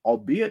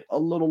 albeit a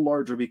little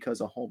larger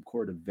because of home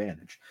court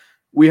advantage.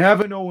 We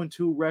have an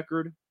 0-2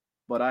 record,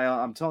 but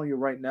I'm telling you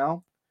right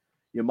now,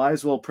 you might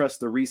as well press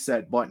the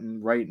reset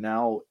button right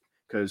now,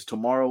 because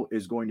tomorrow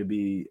is going to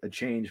be a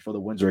change for the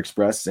Windsor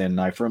Express,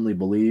 and I firmly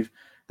believe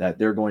that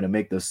they're going to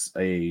make this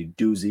a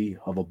doozy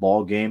of a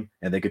ball game,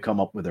 and they could come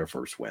up with their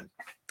first win.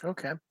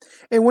 Okay.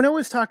 And when I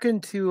was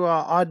talking to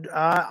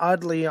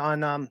Oddly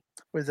on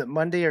was it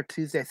Monday or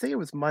Tuesday? I think it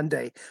was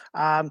Monday.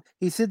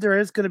 He said there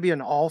is going to be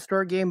an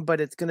all-star game,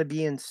 but it's going to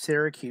be in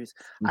Syracuse.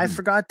 I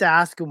forgot to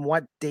ask him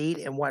what date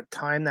and what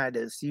time that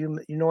is. You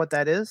know what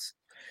that is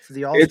for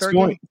the all-star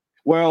game?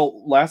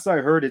 Well, last I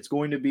heard, it's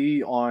going to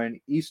be on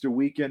Easter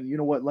weekend. You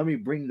know what? Let me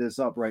bring this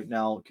up right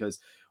now, because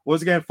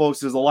once again, folks,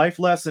 there's a life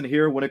lesson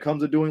here when it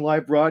comes to doing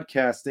live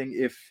broadcasting.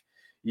 If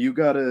you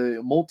got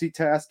to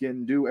multitask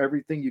and do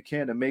everything you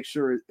can to make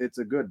sure it's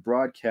a good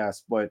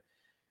broadcast, but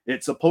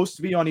it's supposed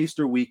to be on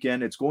Easter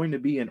weekend. It's going to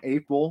be in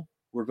April.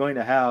 We're going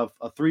to have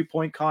a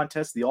 3-point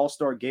contest, the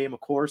all-star game, of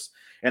course,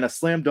 and a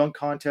slam dunk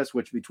contest,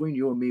 which between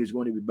you and me is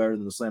going to be better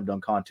than the slam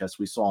dunk contest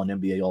we saw on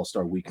NBA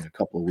All-Star Weekend a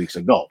couple of weeks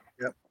ago.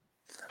 Yep.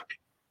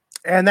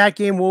 And that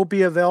game will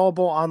be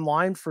available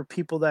online for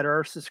people that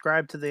are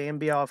subscribed to the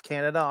NBL of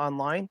Canada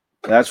online.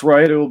 That's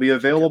right. It will be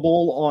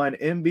available on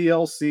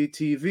NBLC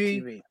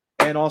TV.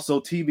 And also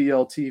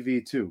TBL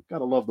TV too.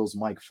 Gotta love those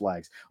mic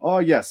flags. Oh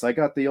yes, I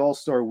got the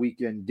All-Star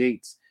Weekend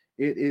dates.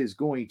 It is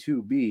going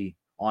to be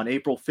on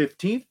April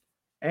 15th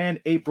and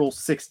April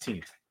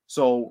 16th.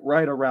 So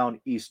right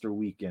around Easter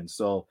weekend.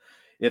 So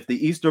if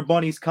the Easter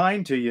Bunny's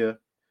kind to you,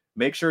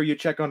 make sure you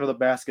check under the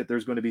basket.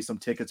 There's going to be some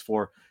tickets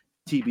for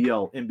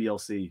TBL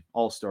NBLC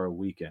All-Star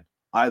Weekend,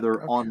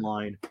 either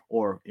online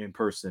or in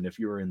person if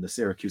you're in the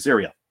Syracuse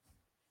area.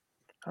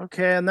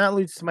 Okay, and that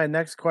leads to my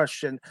next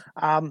question.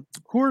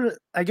 Who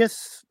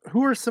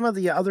are some of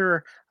the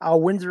other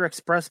Windsor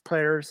Express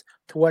players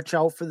to watch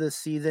out for this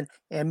season,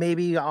 and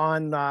maybe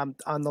on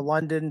the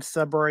London,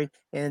 Sudbury,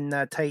 and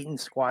Titan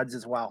squads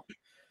as well?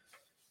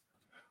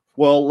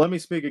 Well, let me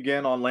speak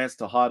again on Lance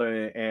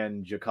Tejada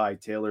and Jakai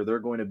Taylor. They're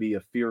going to be a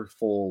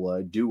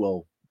fearful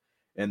duo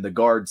in the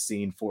guard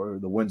scene for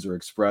the Windsor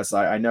Express.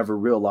 I never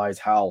realized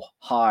how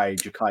high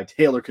Jakai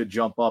Taylor could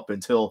jump up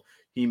until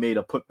he made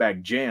a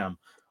putback jam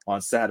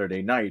on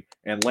Saturday night.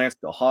 And Lance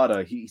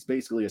Tejada, he's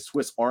basically a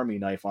Swiss Army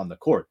knife on the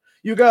court.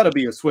 You got to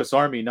be a Swiss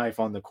Army knife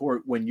on the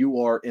court when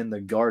you are in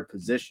the guard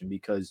position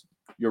because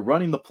you're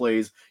running the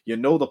plays, you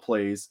know the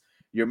plays,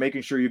 you're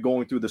making sure you're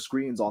going through the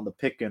screens on the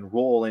pick and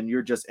roll, and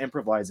you're just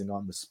improvising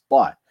on the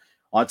spot.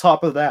 On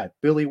top of that,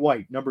 Billy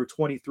White, number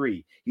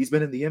 23. He's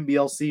been in the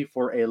NBLC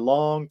for a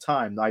long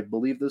time. I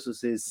believe this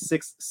is his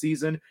 6th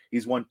season.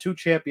 He's won 2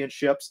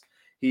 championships.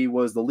 He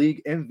was the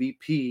league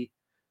MVP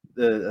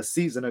a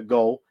season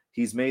ago.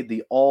 He's made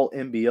the all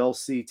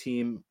NBLC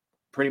team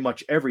pretty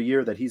much every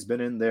year that he's been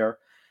in there.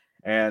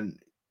 And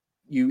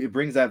it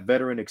brings that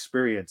veteran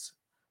experience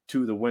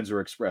to the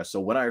Windsor Express. So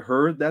when I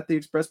heard that the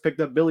Express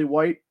picked up Billy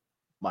White,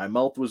 my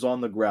mouth was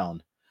on the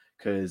ground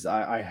because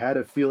I had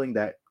a feeling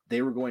that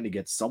they were going to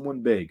get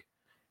someone big,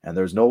 and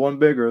there's no one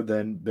bigger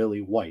than Billy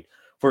White.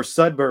 For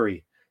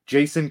Sudbury,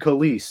 Jason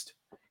Caliste,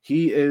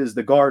 he is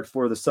the guard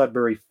for the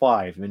Sudbury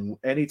Five, and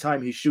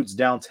anytime he shoots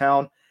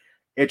downtown,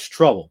 it's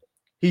trouble.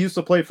 He used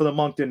to play for the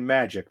Moncton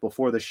Magic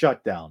before the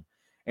shutdown,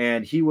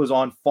 and he was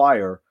on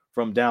fire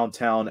from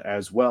downtown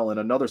as well, and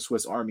another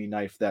Swiss Army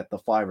knife that the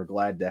Five are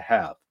glad to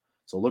have.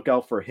 So look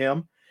out for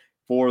him.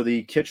 For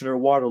the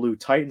Kitchener-Waterloo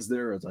Titans,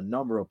 there is a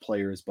number of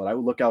players, but I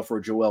would look out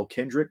for Joel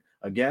Kendrick.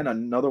 Again,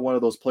 another one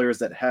of those players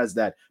that has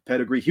that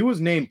pedigree. He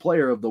was named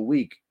Player of the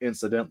Week,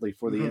 incidentally,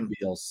 for the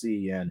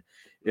NBLC. And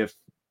if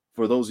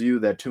for those of you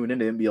that tune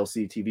into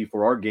NBLC TV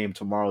for our game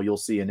tomorrow, you'll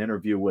see an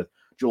interview with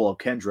Joel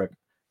Kendrick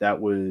that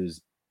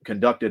was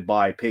conducted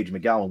by Paige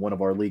McGowan, one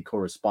of our league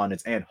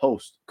correspondents and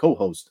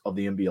co-host of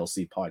the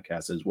NBLC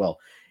podcast as well.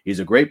 He's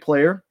a great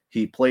player.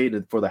 He played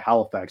for the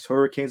Halifax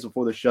Hurricanes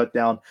before the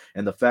shutdown,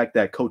 and the fact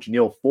that Coach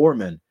Neil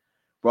Foreman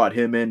brought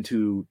him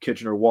into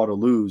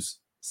Kitchener-Waterloo's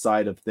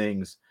side of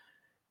things,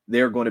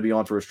 they're going to be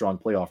on for a strong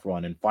playoff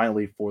run. And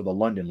finally, for the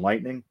London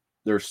Lightning,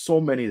 there's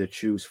so many to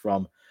choose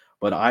from,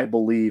 but I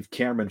believe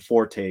Cameron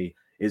Forte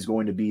is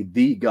going to be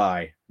the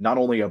guy, not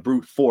only a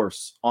brute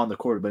force on the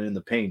court but in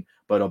the paint,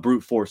 but a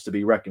brute force to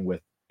be reckoned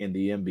with in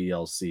the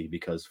NBLC,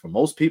 because for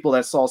most people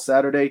that saw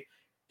Saturday,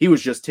 he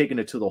was just taking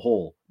it to the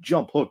hole,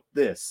 jump hook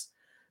this,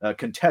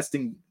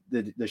 contesting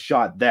the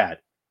shot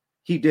that.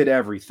 He did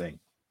everything,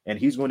 and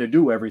he's going to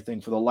do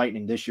everything for the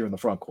Lightning this year in the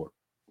front court.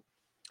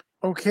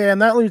 Okay,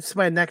 and that leads to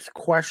my next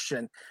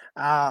question.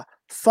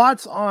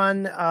 Thoughts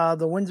on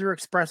the Windsor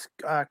Express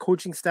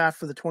coaching staff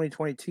for the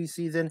 2022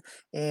 season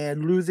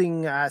and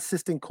losing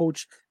assistant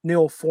coach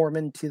Neil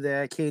Foreman to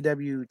the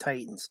KW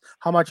Titans?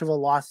 How much of a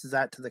loss is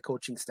that to the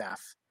coaching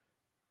staff?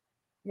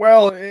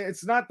 Well,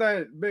 it's not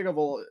that big of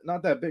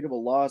a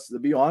loss. To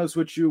be honest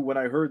with you, when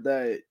I heard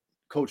that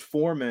Coach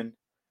Foreman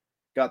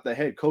got the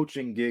head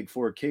coaching gig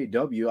for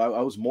KW,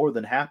 I was more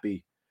than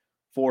happy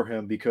for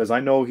him because I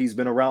know he's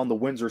been around the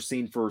Windsor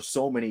scene for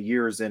so many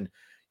years and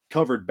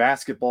covered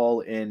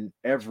basketball in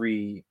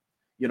every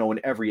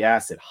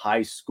asset,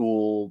 high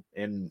school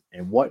and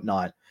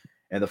whatnot.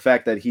 And the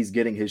fact that he's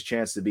getting his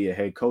chance to be a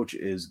head coach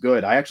is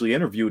good. I actually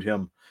interviewed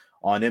him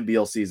on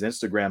NBLC's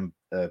Instagram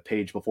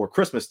page before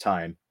Christmas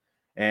time.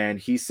 And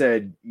he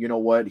said, you know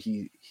what,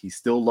 he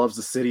still loves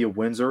the city of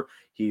Windsor.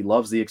 He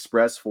loves the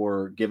Express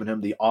for giving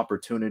him the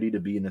opportunity to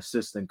be an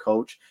assistant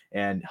coach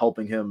and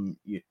helping him,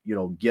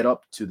 get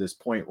up to this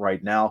point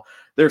right now.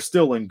 They're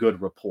still in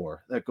good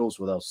rapport. That goes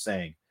without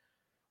saying.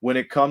 When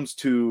it comes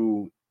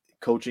to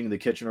coaching the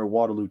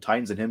Kitchener-Waterloo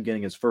Titans and him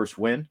getting his first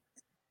win,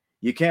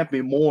 you can't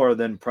be more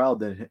than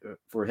proud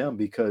for him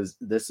because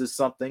this is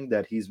something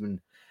that he's been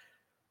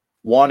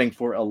wanting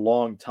for a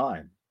long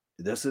time.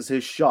 This is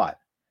his shot.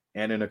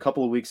 And in a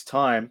couple of weeks'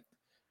 time,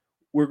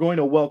 we're going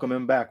to welcome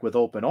him back with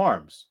open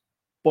arms.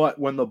 But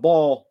when the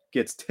ball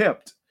gets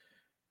tipped,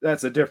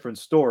 that's a different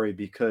story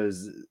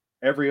because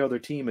every other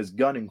team is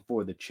gunning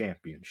for the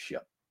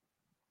championship.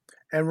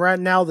 And right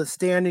now, the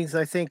standings,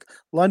 I think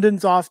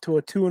London's off to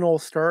a 2-0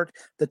 start.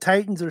 The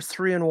Titans are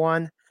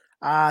 3-1.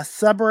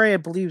 Sudbury, I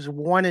believe, is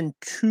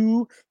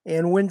 1-2,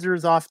 and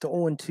Windsor's off to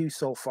 0-2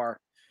 so far.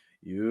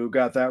 You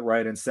got that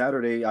right. And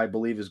Saturday, I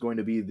believe, is going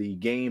to be the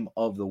game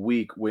of the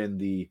week when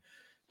the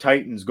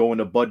Titans go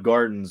into Bud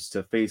Gardens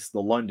to face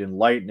the London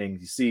Lightning.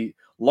 You see,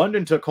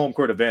 London took home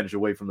court advantage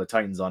away from the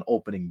Titans on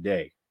opening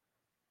day.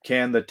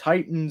 Can the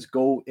Titans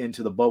go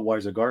into the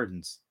Budweiser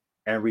Gardens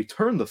and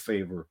return the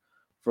favor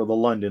for the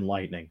London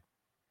Lightning?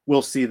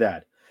 We'll see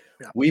that.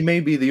 Yeah. We may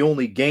be the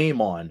only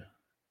game on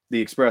the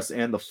Express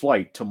and the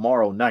Flight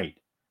tomorrow night,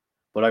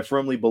 but I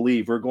firmly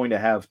believe we're going to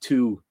have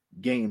 2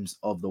 games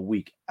of the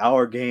week,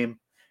 our game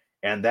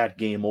and that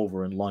game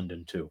over in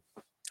London too.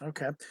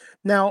 Okay.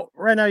 Now,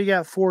 right now you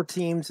got 4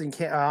 teams in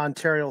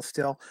Ontario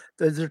still.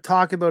 They're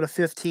talking about a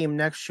 5th team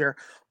next year.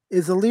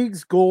 Is the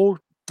league's goal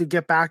to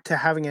get back to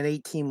having an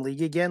 8-team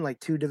league again, like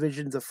 2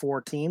 divisions of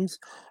 4 teams?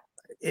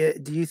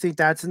 Do you think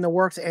that's in the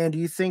works? And do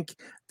you think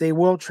they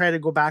will try to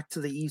go back to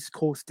the East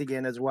Coast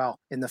again as well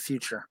in the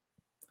future?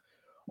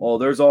 Well,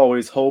 there's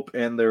always hope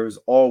and there's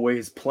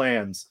always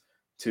plans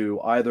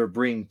to either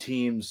bring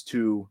teams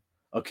to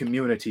a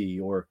community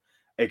or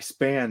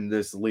expand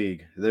this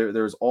league.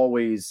 There's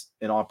always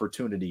an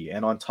opportunity.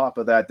 And on top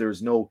of that,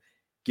 there's no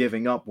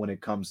giving up when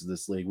it comes to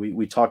this league.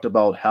 We talked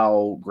about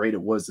how great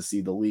it was to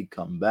see the league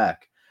come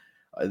back.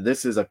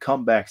 This is a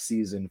comeback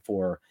season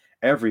for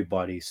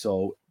everybody.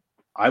 So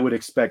I would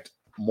expect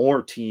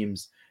more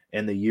teams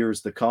in the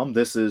years to come.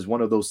 This is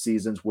one of those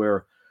seasons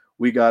where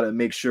we got to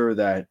make sure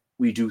that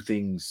we do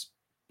things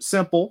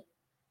simple,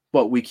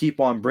 but we keep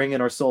on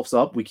bringing ourselves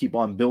up. We keep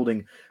on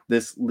building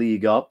this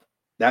league up.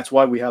 That's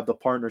why we have the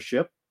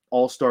partnership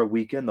All-Star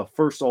Weekend, the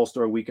first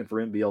All-Star Weekend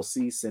for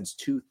NBLC since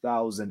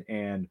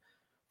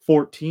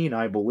 2014,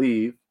 I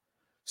believe.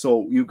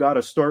 So you got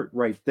to start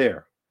right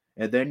there.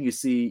 And then you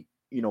see,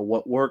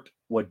 what worked,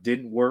 what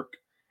didn't work,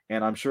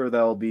 and I'm sure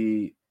that'll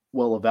be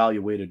well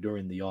evaluated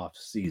during the off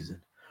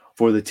season.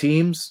 For the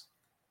teams,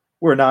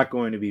 we're not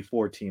going to be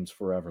 4 teams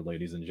forever,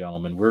 ladies and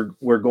gentlemen.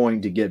 We're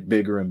going to get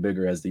bigger and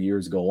bigger as the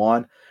years go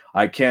on.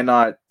 I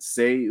cannot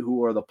say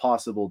who are the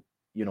possible,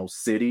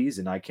 cities,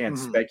 and I can't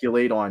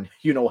speculate on,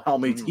 how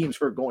many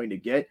teams we're going to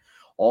get.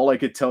 All I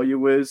could tell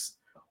you is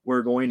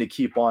we're going to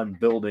keep on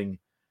building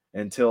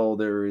until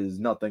there is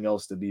nothing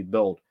else to be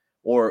built,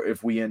 or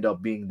if we end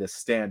up being the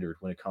standard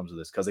when it comes to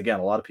this. Because again,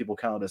 a lot of people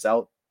counted us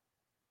out,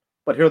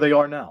 but here they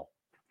are now.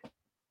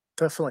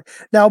 Definitely.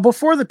 Now,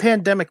 before the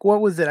pandemic,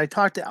 what was it? I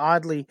talked to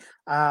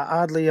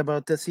Oddly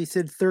about this. He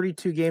said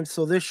 32 games.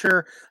 So this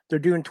year they're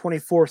doing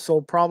 24.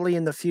 So probably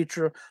in the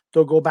future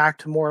they'll go back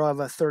to more of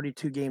a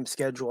 32 game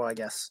schedule, I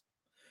guess.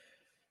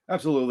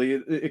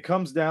 Absolutely. It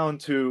comes down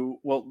to,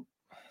 well,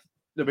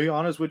 to be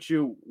honest with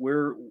you,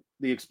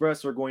 the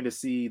Express are going to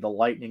see the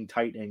Lightning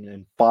tightening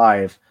in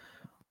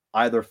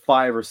either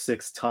 5 or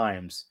 6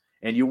 times,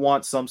 and you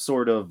want some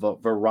sort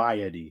of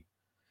variety.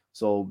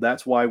 So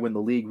that's why when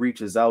the league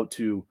reaches out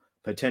to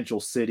potential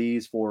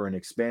cities for an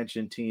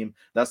expansion team,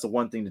 that's the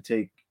one thing to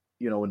take,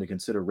 into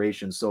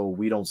consideration. So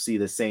we don't see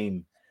the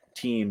same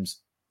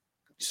teams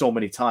so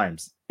many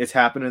times. It's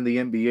happened in the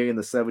NBA in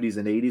the 70s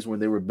and 80s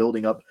when they were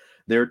building up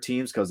their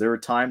teams, because there were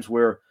times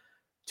where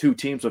 2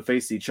 teams would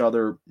face each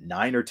other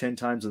 9 or 10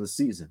 times in the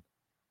season.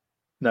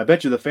 And I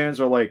bet you the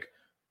fans are like,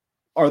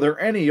 are there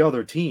any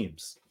other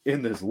teams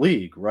in this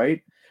league,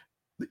 right?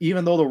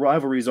 Even though the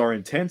rivalries are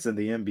intense in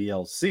the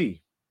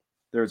NBLC,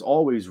 there's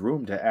always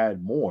room to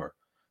add more.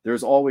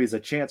 There's always a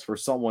chance for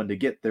someone to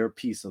get their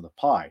piece of the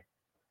pie.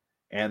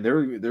 And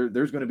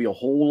there's going to be a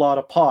whole lot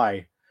of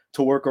pie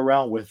to work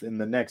around with in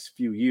the next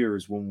few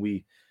years when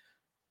we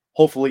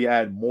hopefully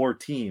add more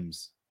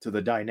teams to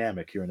the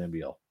dynamic here in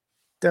NBL.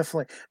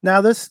 Definitely.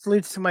 Now, this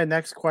leads to my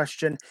next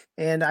question,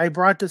 and I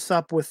brought this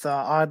up with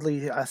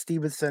Audley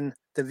Stevenson,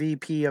 the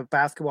VP of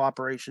basketball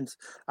operations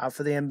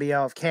for the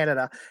NBL of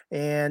Canada.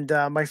 And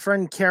my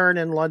friend Karen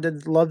in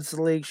London loves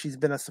the league. She's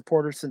been a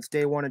supporter since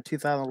day one in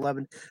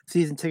 2011,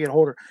 season ticket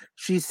holder.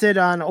 She said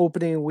on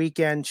opening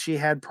weekend she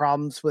had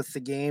problems with the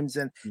games,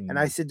 and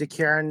I said to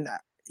Karen,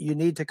 you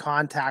need to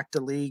contact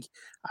the league,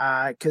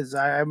 because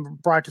I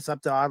brought this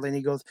up to Audley, and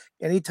he goes,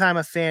 anytime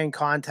a fan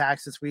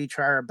contacts us, we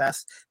try our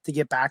best to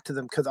get back to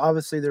them, because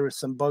obviously there was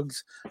some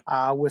bugs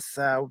with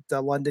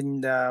the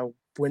London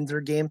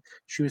Windsor game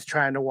she was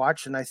trying to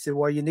watch. And I said,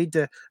 well, you need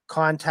to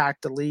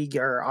contact the league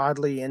or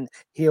Audley, and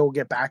he'll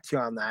get back to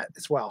you on that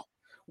as well.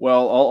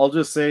 Well, I'll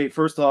just say,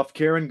 first off,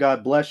 Karen,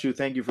 God bless you.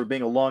 Thank you for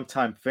being a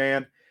longtime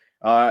fan.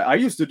 I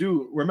used to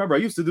do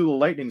the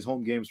Lightning's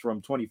home games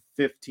from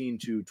 2015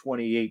 to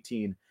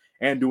 2018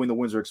 and doing the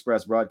Windsor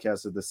Express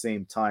broadcast at the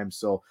same time.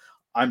 So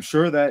I'm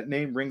sure that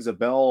name rings a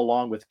bell,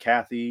 along with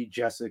Kathy,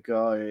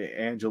 Jessica,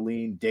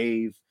 Angeline,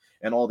 Dave,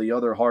 and all the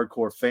other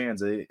hardcore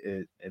fans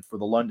for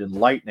the London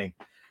Lightning.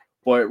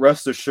 But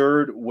rest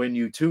assured, when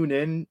you tune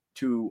in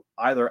to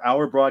either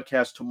our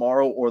broadcast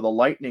tomorrow or the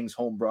Lightning's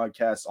home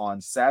broadcast on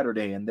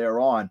Saturday and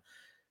thereon,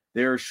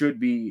 there should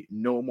be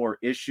no more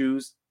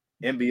issues.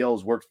 NBL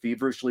has worked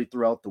feverishly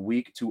throughout the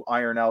week to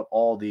iron out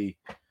all the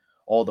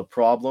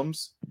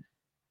problems.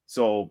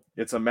 So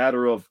it's a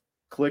matter of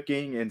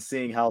clicking and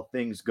seeing how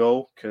things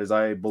go, because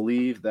I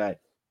believe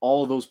that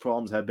all of those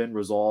problems have been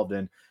resolved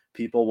and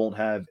people won't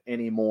have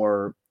any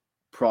more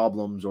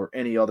problems or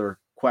any other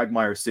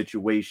quagmire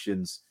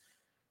situations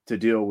to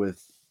deal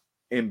with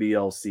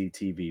NBLC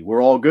TV.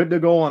 We're all good to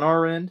go on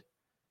our end,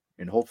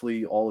 and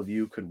hopefully all of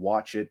you could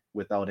watch it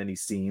without any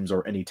seams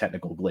or any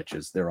technical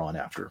glitches thereon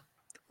after.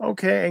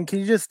 Okay, and can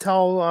you just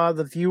tell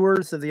the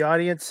viewers of the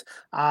audience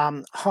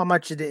how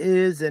much it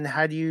is, and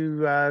how do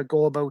you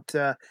go about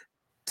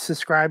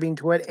subscribing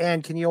to it?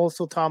 And can you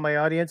also tell my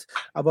audience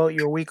about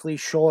your weekly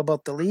show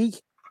about the league?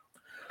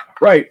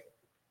 Right.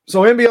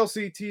 So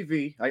NBLC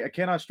TV, I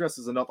cannot stress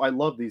this enough. I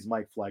love these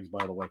mic flags,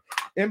 by the way.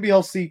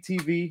 NBLC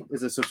TV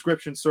is a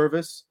subscription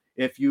service.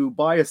 If you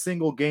buy a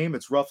single game,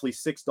 it's roughly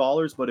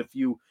 $6. But if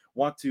you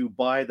want to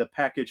buy the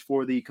package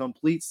for the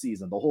complete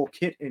season, the whole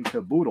kit and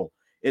caboodle,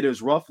 it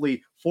is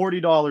roughly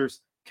 $40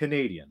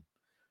 Canadian.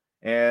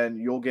 And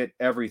you'll get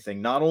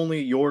everything, not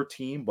only your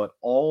team, but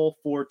all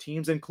 4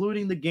 teams,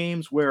 including the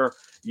games where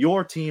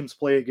your teams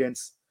play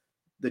against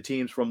the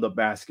teams from the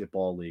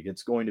basketball league.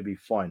 It's going to be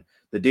fun.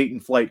 The Dayton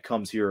Flight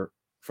comes here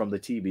from the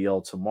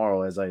TBL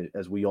tomorrow,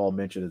 as we all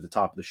mentioned at the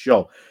top of the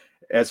show.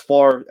 As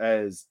far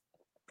as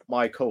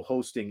my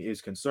co-hosting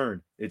is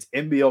concerned, it's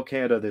NBL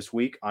Canada this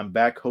week. I'm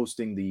back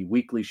hosting the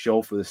weekly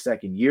show for the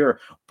second year,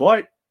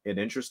 but an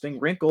interesting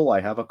wrinkle, I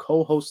have a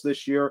co-host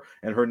this year,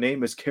 and her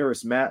name is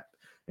Karis Matt,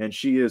 and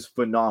she is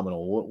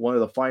phenomenal. One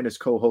of the finest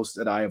co-hosts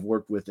that I have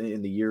worked with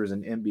in the years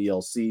in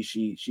NBLC.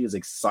 She is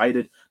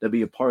excited to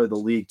be a part of the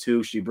league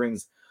too. She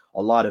brings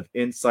a lot of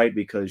insight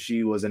because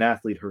she was an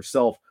athlete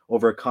herself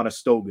over at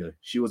Conestoga.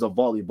 She was a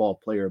volleyball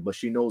player, but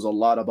she knows a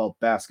lot about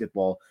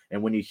basketball.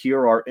 And when you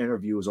hear our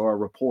interviews or our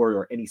report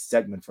or any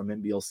segment from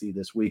NBLC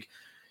this week,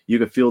 you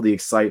could feel the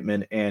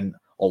excitement and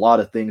a lot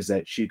of things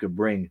that she could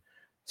bring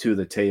to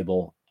the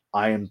table.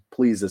 I am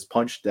pleased as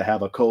punch to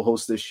have a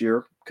co-host this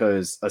year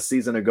because a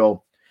season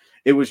ago,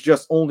 it was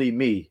just only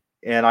me.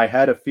 And I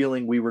had a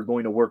feeling we were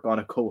going to work on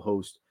a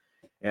co-host.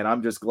 And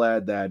I'm just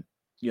glad that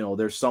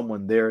there's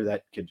someone there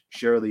that could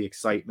share the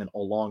excitement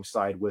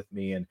alongside with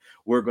me. And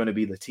we're going to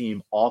be the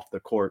team off the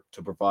court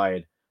to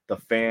provide the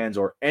fans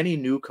or any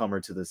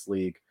newcomer to this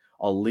league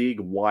a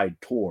league-wide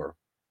tour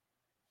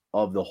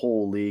of the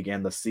whole league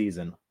and the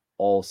season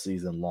all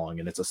season long.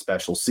 And it's a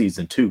special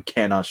season too.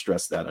 Cannot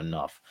stress that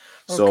enough.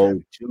 Okay.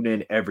 So tune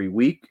in every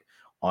week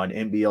on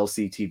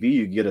NBLC TV.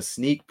 You get a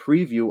sneak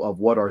preview of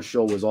what our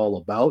show is all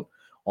about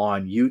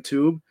on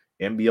YouTube.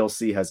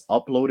 NBLC has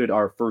uploaded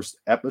our first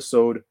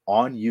episode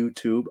on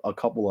YouTube a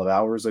couple of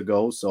hours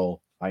ago.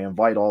 So I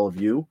invite all of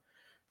you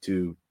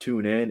to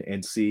tune in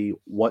and see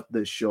what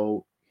this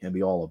show can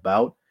be all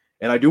about.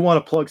 And I do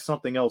want to plug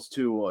something else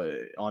too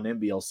on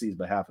NBLC's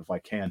behalf, if I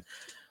can.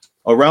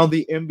 Around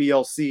the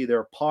NBLC,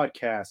 their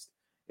podcast,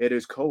 it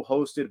is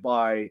co-hosted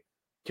by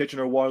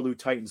Kitchener-Waterloo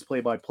Titans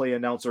play-by-play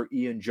announcer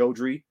Ian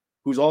Jodry,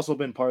 who's also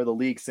been part of the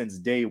league since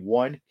day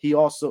one. He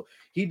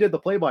did the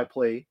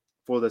play-by-play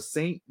for the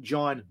St.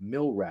 John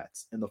Mill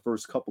Rats in the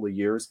first couple of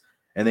years,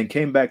 and then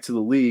came back to the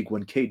league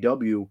when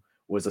KW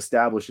was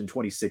established in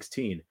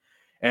 2016.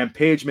 And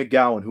Paige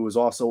McGowan, who is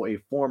also a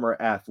former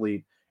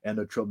athlete and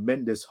a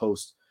tremendous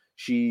host.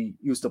 She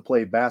used to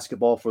play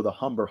basketball for the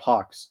Humber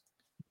Hawks.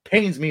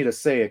 Pains me to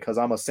say it because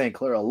I'm a St.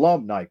 Clair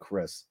alumni,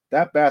 Chris.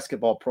 That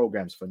basketball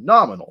program's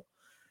phenomenal.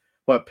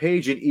 But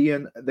Paige and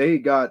Ian, they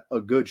got a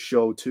good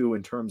show too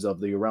in terms of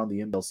the Around the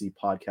NBLC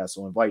podcast.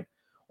 So I invite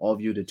all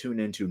of you to tune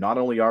into not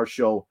only our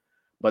show,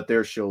 but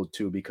their show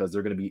too, because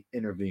they're going to be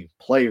interviewing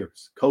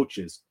players,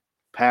 coaches,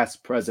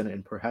 past, present,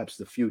 and perhaps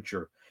the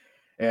future.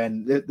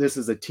 And this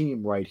is a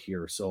team right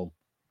here. So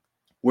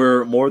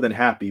we're more than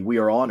happy. We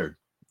are honored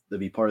to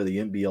be part of the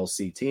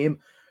NBLC team.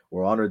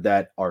 We're honored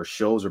that our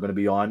shows are going to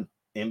be on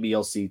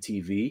NBLC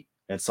TV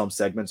and some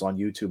segments on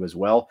YouTube as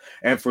well.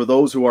 And for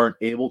those who aren't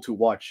able to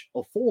watch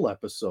a full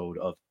episode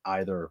of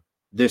either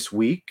this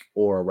week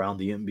or Around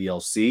the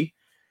NBLC,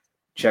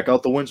 check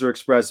out the Windsor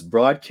Express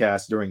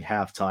broadcast during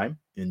halftime,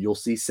 and you'll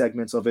see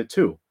segments of it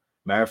too.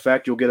 Matter of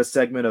fact, you'll get a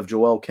segment of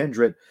Joel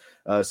Kendrick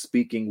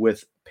speaking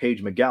with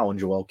Paige McGowan,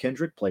 Joel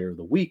Kendrick, Player of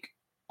the Week,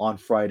 on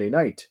Friday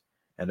night.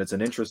 And it's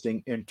an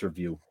interesting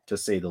interview, to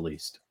say the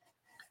least.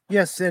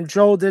 Yes, and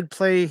Joel did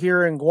play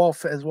here in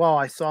Guelph as well.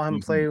 I saw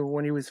him play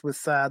when he was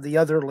with the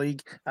other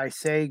league, I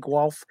say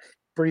Guelph,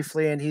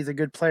 briefly, and he's a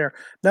good player.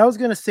 Now I was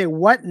going to say,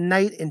 what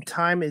night and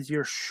time is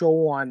your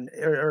show on,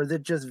 or is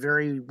it just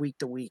very week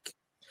to week?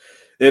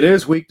 It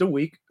is week to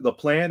week. The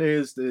plan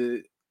is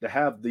to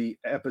have the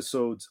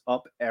episodes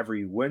up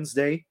every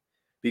Wednesday,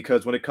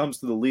 because when it comes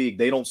to the league,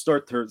 they don't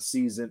start their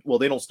season. Well,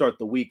 they don't start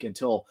the week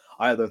until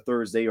either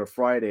Thursday or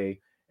Friday.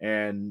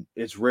 And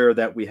it's rare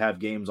that we have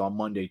games on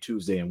Monday,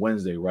 Tuesday, and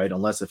Wednesday, right?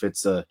 Unless if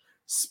it's a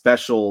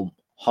special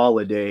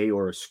holiday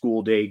or a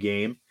school day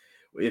game,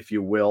 if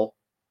you will.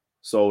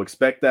 So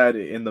expect that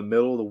in the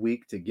middle of the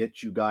week to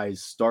get you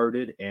guys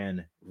started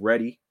and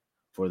ready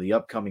for the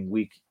upcoming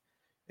week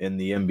in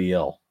the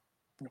NBL.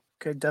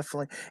 Okay,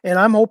 definitely. And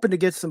I'm hoping to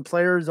get some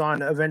players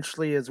on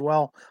eventually as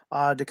well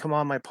to come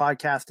on my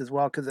podcast as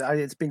well, because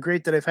it's been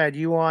great that I've had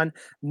you on.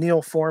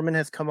 Neil Foreman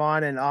has come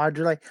on, and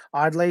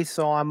Audley.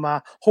 So I'm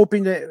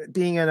hoping that,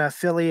 being an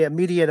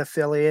immediate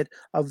affiliate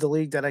of the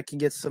league, that I can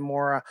get some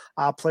more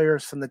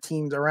players from the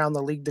teams around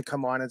the league to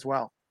come on as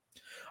well.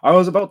 I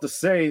was about to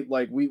say,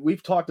 like,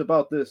 we've talked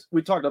about this.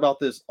 We talked about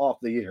this off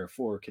the air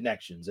for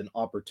connections and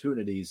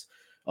opportunities.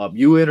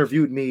 You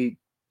interviewed me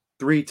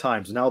 3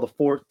 times, now the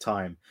 4th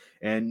time,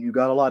 and you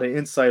got a lot of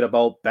insight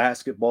about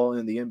basketball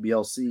and the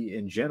NBLC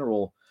in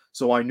general.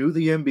 So I knew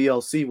the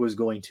NBLC was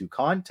going to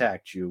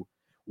contact you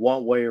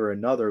one way or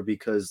another,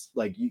 because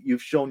like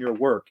you've shown your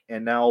work,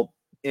 and now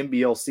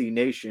NBLC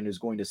Nation is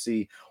going to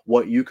see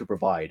what you could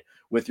provide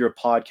with your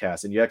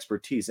podcast and your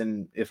expertise.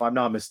 And if I'm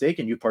not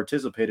mistaken, you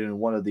participated in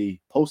one of the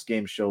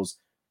post-game shows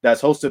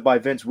that's hosted by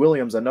Vince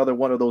Williams, another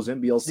one of those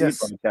NBLC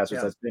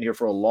broadcasters that's been here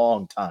for a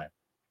long time.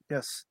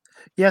 Yes.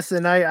 Yes,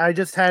 and I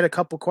just had a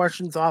couple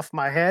questions off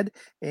my head,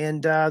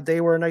 and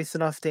they were nice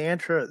enough to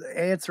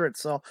answer it.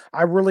 So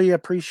I really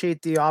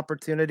appreciate the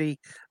opportunity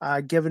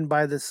given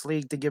by this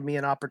league to give me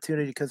an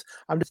opportunity because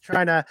I'm just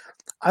trying to.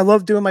 I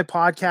love doing my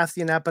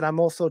podcasting and that, but I'm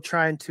also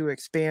trying to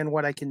expand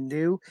what I can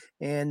do,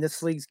 and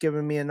this league's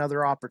given me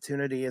another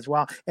opportunity as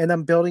well. And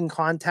I'm building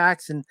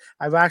contacts, and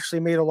I've actually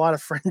made a lot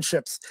of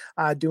friendships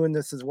doing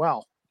this as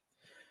well.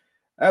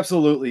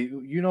 Absolutely.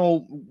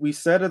 We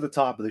said at the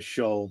top of the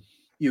show,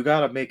 you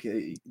got to make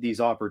these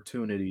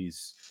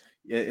opportunities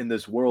in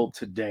this world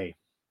today.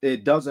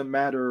 It doesn't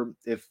matter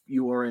if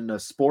you are in a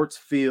sports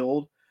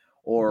field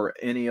or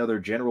any other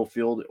general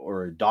field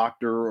or a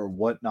doctor or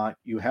whatnot.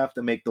 You have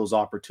to make those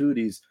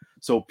opportunities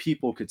so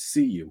people could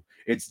see you.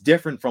 It's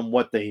different from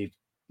what they've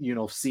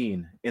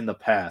seen in the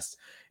past.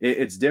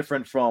 It's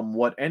different from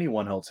what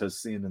anyone else has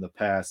seen in the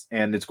past,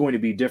 and it's going to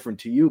be different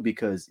to you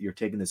because you're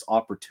taking this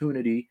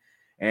opportunity.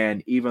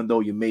 And even though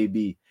you may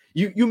be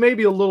a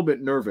little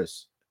bit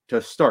nervous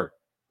to start,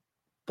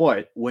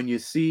 but when you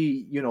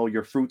see,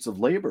 your fruits of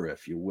labor,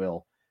 if you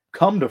will,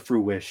 come to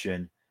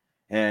fruition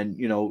and,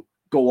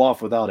 go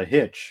off without a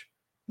hitch,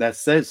 that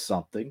says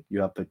something.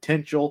 You have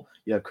potential,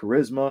 you have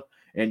charisma,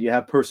 and you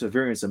have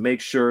perseverance, and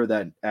make sure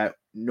that at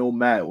no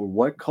matter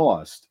what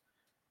cost,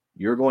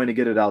 you're going to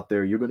get it out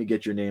there. You're going to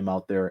get your name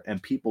out there,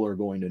 and people are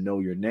going to know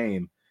your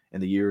name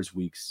in the years,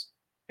 weeks,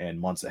 and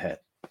months ahead.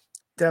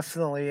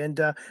 Definitely. And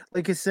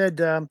like I said,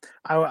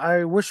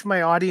 I wish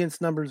my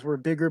audience numbers were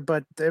bigger,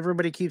 but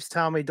everybody keeps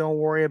telling me don't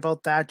worry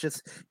about that.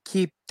 Just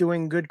keep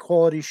doing good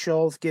quality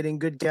shows, getting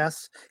good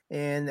guests,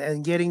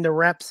 and getting the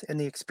reps and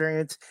the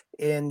experience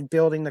in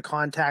building the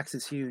contacts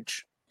is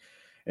huge.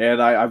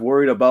 And I've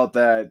worried about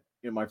that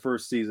in my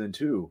first season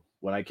too.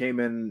 When I came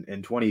in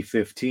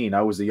 2015,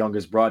 I was the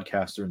youngest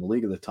broadcaster in the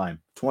league at the time,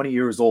 20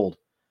 years old,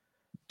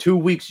 2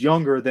 weeks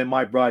younger than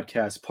my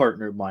broadcast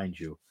partner, mind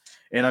you.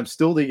 And I'm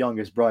still the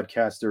youngest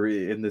broadcaster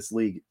in this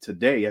league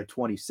today at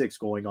 26,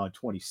 going on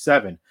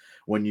 27.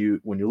 When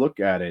you look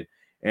at it,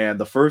 and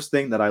the first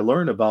thing that I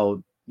learned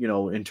about,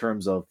 in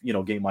terms of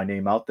getting my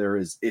name out there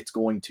is it's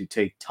going to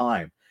take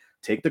time.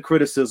 Take the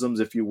criticisms,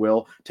 if you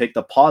will, take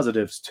the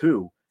positives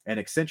too, and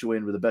accentuate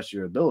them to the best of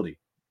your ability.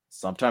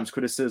 Sometimes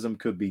criticism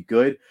could be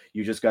good.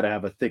 You just got to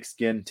have a thick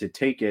skin to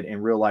take it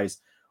and realize,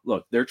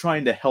 look, they're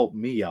trying to help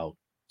me out.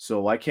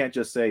 So I can't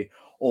just say,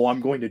 oh,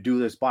 I'm going to do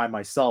this by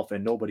myself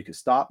and nobody could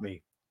stop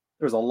me.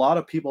 There's a lot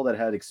of people that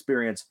had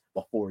experience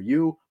before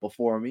you,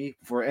 before me,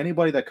 before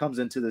anybody that comes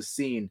into the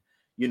scene,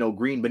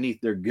 green beneath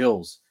their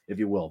gills, if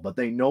you will, but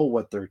they know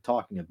what they're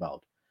talking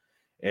about.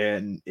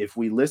 And if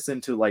we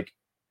listen to like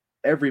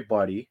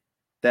everybody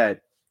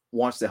that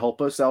wants to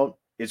help us out,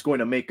 it's going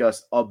to make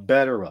us a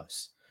better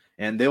us.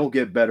 And they'll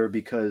get better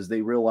because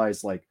they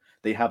realize like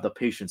they have the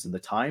patience and the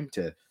time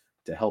to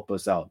help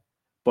us out.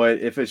 But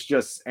if it's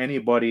just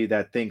anybody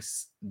that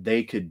thinks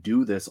they could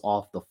do this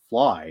off the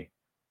fly,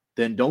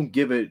 then don't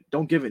give it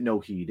no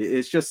heed.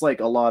 It's just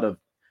like a lot of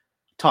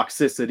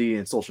toxicity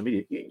in social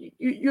media.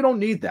 You don't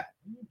need that.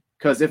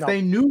 Because if No,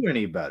 they knew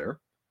any better,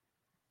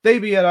 they'd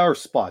be at our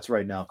spots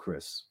right now,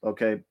 Chris.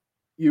 Okay.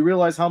 You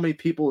realize how many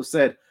people have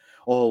said,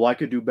 oh, I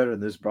could do better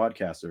than this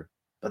broadcaster,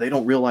 but they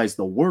don't realize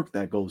the work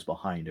that goes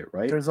behind it,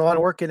 right? there's a lot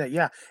of work in it,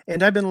 yeah.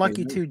 And I've been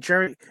lucky Amen.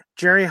 too.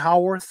 Jerry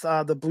Howarth,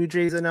 the Blue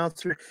Jays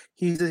announcer,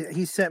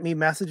 he sent me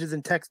messages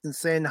and texts and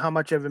saying how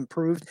much I've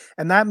improved,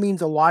 and that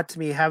means a lot to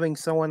me. Having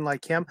someone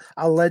like him,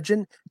 a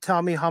legend,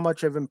 tell me how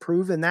much I've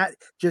improved, and that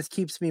just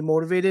keeps me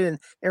motivated. And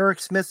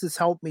Eric Smith has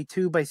helped me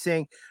too by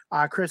saying,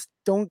 "Chris,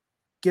 don't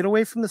get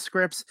away from the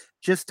scripts.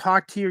 Just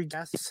talk to your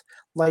guests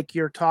like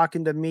you're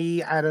talking to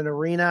me at an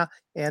arena."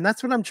 And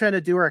that's what I'm trying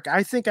to do, Eric.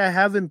 I think I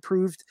have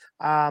improved.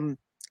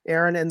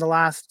 Aaron, in the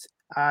last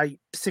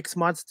 6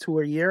 months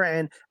to a year.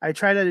 And I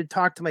try to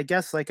talk to my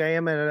guests like I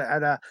am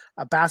at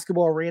a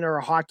basketball arena or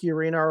a hockey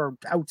arena or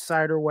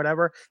outside or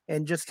whatever,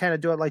 and just kind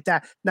of do it like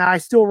that. Now, I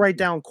still write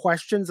down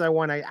questions I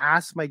want to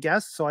ask my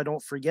guests so I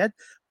don't forget,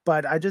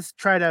 but I just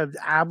try to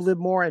ad lib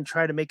more and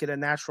try to make it a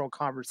natural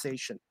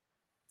conversation.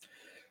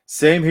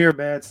 Same here,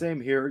 man.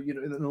 Same here.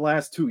 In the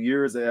last 2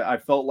 years, I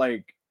felt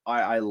like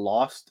I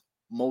lost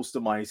most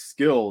of my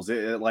skills.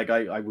 Like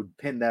I would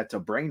pin that to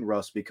brain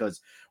rust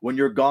because when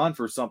you're gone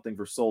for something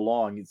for so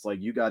long, it's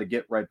like you got to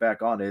get right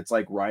back on it. It's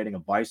like riding a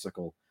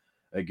bicycle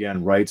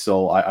again, right?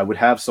 So I would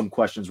have some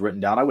questions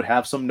written down. I would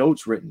have some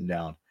notes written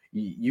down.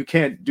 You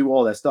can't do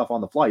all that stuff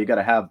on the fly. You got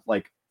to have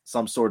like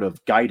some sort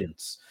of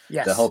guidance to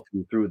Yes. help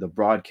you through the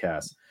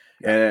broadcast.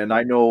 Yeah. And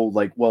I know,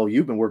 like, well,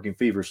 you've been working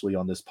feverishly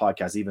on this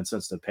podcast even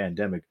since the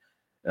pandemic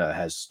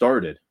has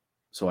started.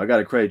 So I got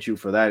to credit you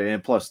for that.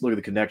 And plus, look at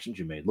the connections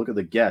you made. Look at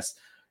the guests: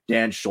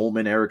 Dan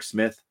Schulman, Eric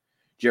Smith,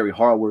 Jerry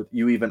Harworth.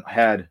 You even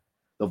had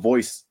the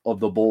voice of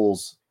the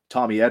Bulls,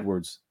 Tommy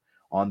Edwards,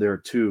 on there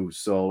too.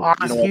 So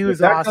He if was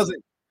that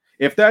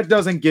awesome.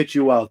 doesn't get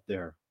you out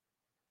there,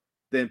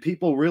 then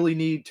people really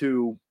need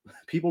to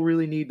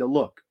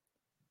look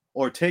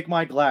or take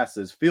my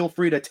glasses. Feel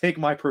free to take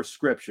my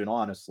prescription.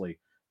 Honestly,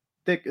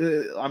 thick.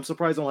 I'm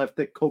surprised I don't have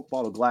thick Coke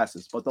bottle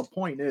glasses. But the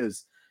point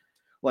is,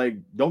 Like,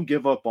 don't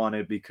give up on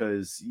it,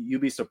 because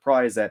you'd be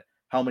surprised at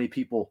how many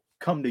people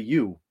come to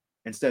you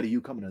instead of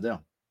you coming to them.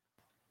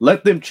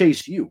 Let them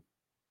chase you.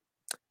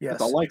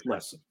 It's a Yes. life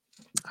lesson.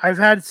 I've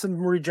had some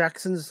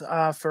rejections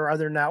for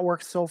other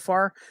networks so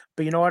far,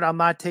 but you know what? I'm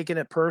not taking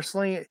it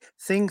personally.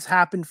 Things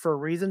happen for a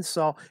reason.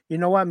 So you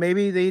know what?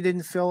 Maybe they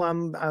didn't feel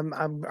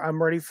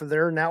I'm ready for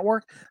their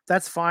network.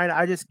 That's fine.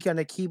 I just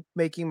gonna keep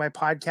making my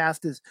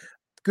podcast as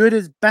good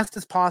as best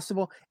as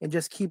possible and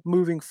just keep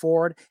moving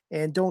forward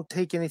and don't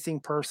take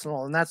anything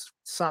personal. And that's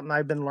something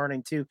I've been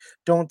learning too.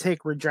 Don't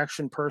take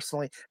rejection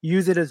personally.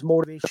 Use it as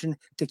motivation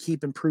to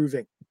keep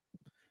improving.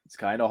 It's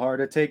kind of hard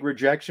to take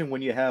rejection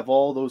when you have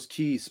all those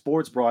key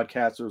sports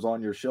broadcasters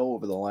on your show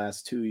over the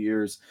last 2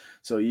 years.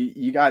 So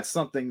you got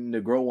something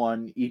to grow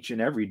on each and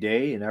every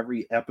day and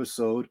every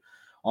episode.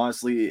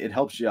 Honestly, it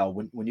helps you out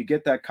when you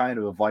get that kind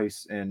of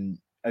advice. And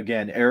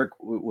again, Eric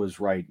was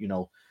right.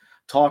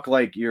 Talk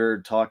like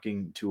you're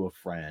talking to a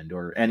friend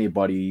or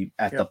anybody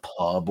at the Yep.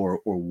 pub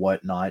or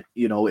whatnot.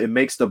 It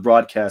makes the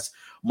broadcast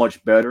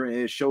much better, and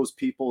it shows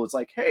people it's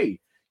like, hey,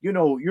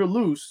 you're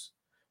loose,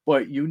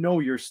 but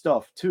your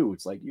stuff too.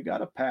 It's like you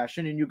got a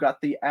passion and you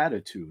got the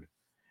attitude.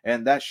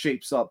 And that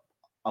shapes up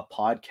a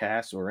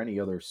podcast or any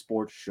other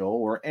sports show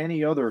or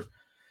any other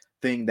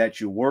thing that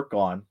you work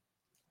on,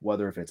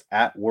 whether if it's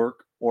at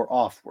work or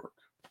off work.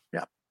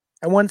 Yeah.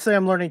 And one thing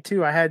I'm learning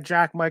too, I had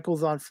Jack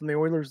Michaels on from the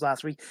Oilers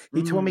last week.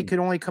 He told me he Mm, could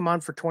only come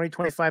on for 20,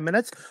 25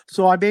 minutes.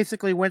 So I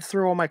basically went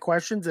through all my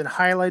questions and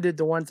highlighted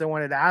the ones I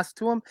wanted to ask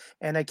to him,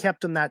 and I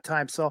kept him that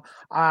time. So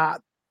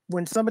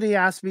when somebody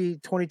asks me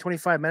 20,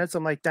 25 minutes,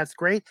 I'm like, that's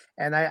great.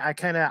 And I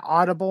kind of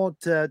audible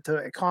to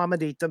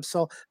accommodate them.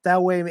 So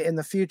that way in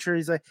the future,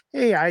 he's like,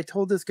 hey, I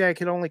told this guy I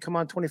could only come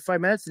on 25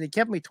 minutes and he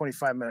kept me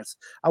 25 minutes.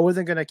 I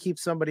wasn't going to keep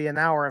somebody an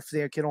hour if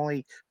they could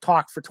only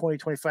talk for 20,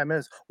 25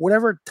 minutes.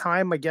 Whatever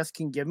time I guess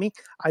can give me,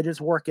 I just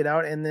work it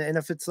out. And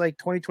if it's like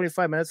 20,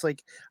 25 minutes,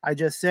 like I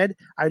just said,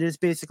 I just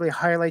basically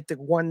highlight the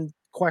one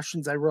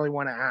questions I really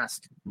want to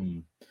ask.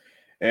 mm.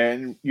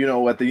 And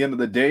at the end of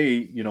the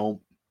day,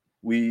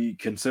 we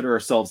consider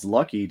ourselves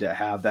lucky to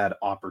have that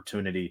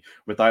opportunity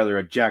with either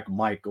a Jack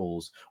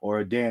Michaels or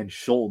a Dan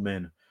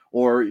Schulman,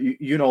 or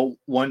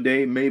one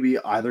day maybe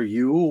either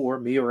you or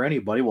me or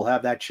anybody will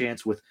have that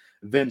chance with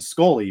Vince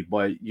Scully.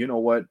 But you know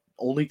what?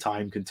 Only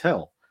time can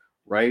tell,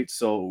 right?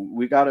 So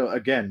we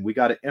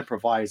gotta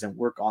improvise and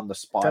work on the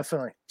spot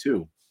Definitely.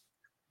 too.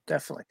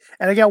 Definitely.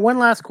 And I got one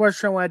last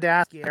question I wanted to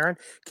ask you, Aaron.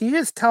 Can you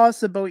just tell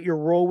us about your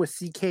role with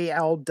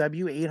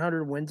CKLW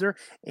 800 Windsor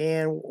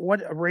and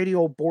what a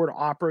radio board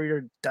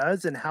operator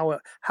does and how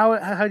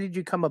did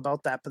you come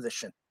about that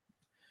position?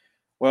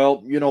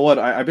 Well, you know what?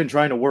 I've been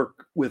trying to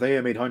work with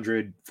AM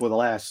 800 for the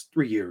last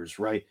 3 years,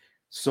 right?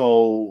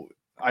 So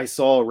I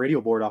saw a radio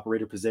board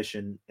operator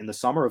position in the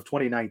summer of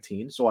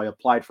 2019. So I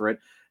applied for it,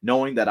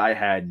 knowing that I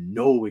had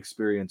no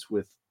experience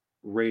with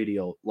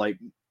radio. Like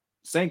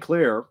St.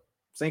 Clair,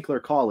 St. Clair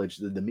College,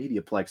 the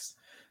Mediaplex,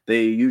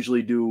 they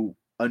usually do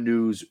a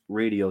news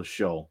radio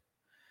show,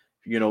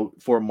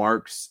 for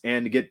marks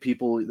and to get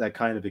people that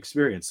kind of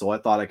experience. So I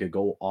thought I could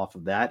go off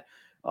of that.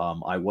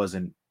 I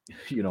wasn't,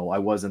 I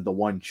wasn't the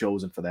one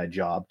chosen for that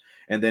job.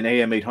 And then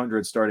AM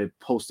 800 started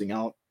posting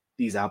out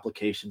these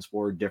applications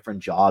for different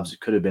jobs. It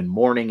could have been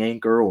morning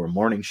anchor or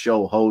morning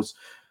show host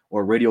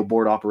or radio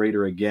board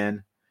operator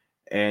again.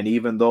 And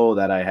even though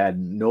that I had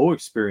no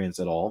experience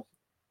at all,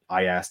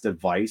 I asked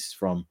advice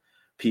from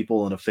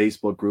people in a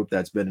Facebook group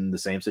that's been in the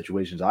same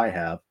situations I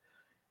have.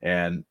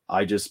 And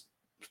I just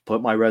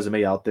put my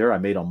resume out there. I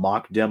made a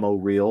mock demo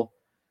reel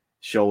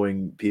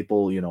showing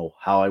people,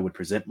 how I would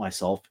present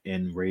myself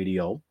in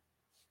radio.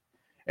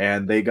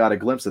 And they got a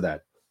glimpse of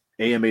that.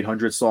 AM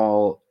 800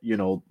 saw,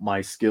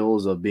 my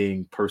skills of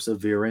being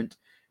perseverant,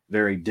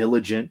 very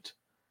diligent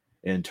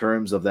in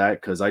terms of that,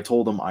 because I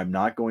told them I'm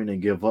not going to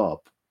give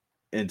up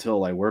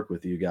until I work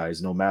with you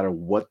guys, no matter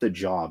what the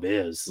job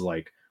is.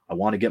 Like, I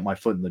want to get my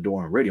foot in the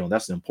door on radio, and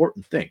that's an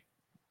important thing.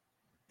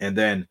 And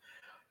then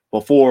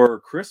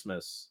before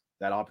Christmas,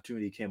 that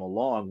opportunity came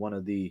along. One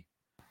of the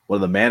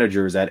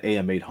managers at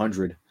AM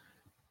 800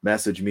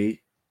 messaged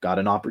me, got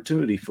an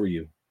opportunity for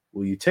you.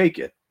 Will you take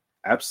it?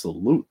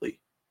 Absolutely.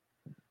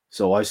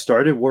 So I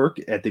started work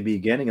at the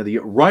beginning of the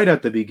year, right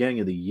at the beginning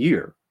of the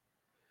year,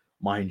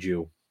 mind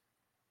you,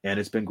 and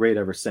it's been great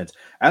ever since.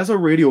 As a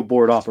radio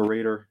board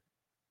operator,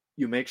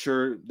 you make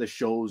sure the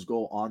shows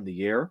go on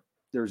the air.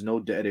 There's no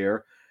dead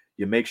air.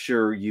 You make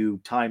sure you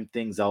time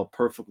things out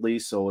perfectly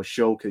so a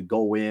show could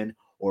go in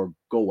or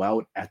go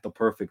out at the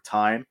perfect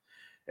time.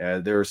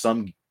 There are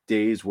some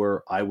days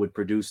where I would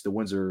produce the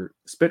Windsor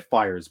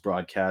Spitfires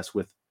broadcast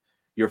with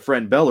your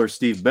friend Beller,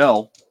 Steve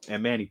Bell,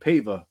 and Manny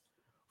Pava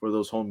for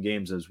those home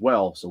games as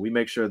well. So we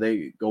make sure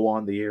they go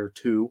on the air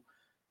too.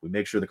 We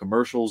make sure the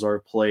commercials are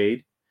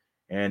played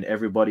and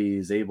everybody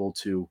is able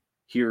to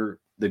hear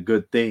the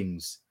good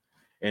things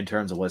in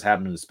terms of what's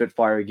happening in the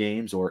Spitfire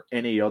games or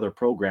any other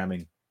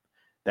programming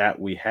that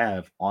we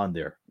have on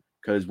there.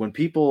 Because when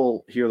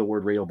people hear the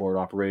word radio board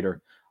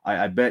operator,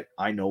 I bet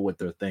I know what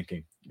they're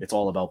thinking. It's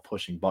all about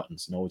pushing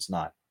buttons. No, it's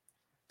not.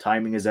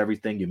 Timing is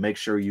everything. You make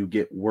sure you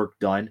get work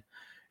done.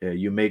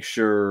 You make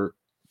sure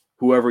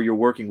whoever you're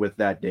working with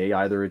that day,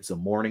 either it's a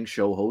morning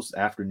show host,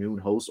 afternoon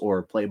host, or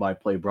a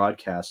play-by-play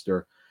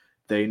broadcaster,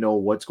 they know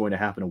what's going to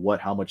happen and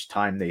how much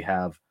time they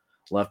have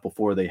left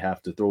before they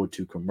have to throw it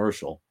to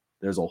commercial.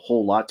 There's a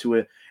whole lot to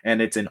it,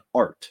 and it's an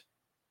art.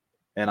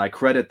 And I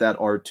credit that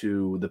art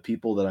to the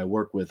people that I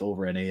work with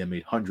over at AM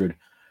 800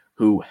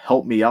 who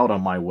helped me out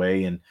on my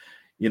way. And,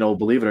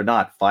 believe it or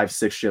not, 5,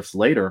 6 shifts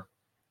later,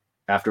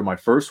 after my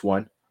first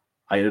one,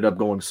 I ended up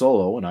going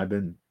solo, and I've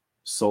been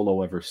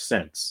solo ever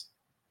since.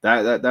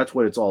 That's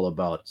what it's all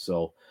about.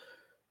 So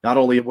not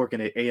only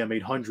working at AM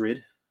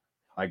 800,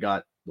 I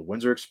got the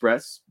Windsor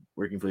Express,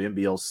 working for the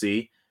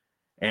NBLC,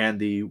 and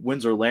the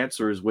Windsor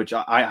Lancers, which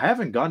I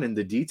haven't gotten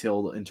into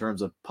detail in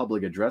terms of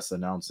public address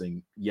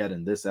announcing yet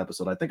in this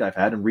episode. I think I've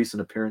had in recent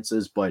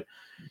appearances, but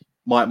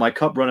my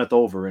cup runneth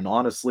over. And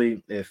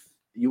honestly, if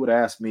you would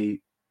ask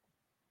me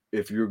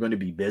if you're going to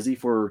be busy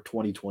for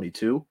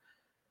 2022,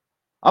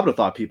 I would have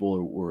thought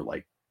people were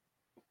like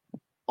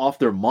off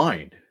their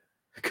mind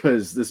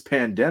because this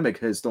pandemic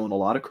has thrown a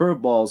lot of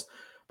curveballs,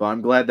 but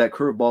I'm glad that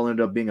curveball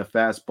ended up being a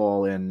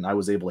fastball and I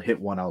was able to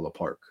hit one out of the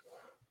park.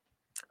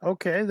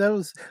 Okay, that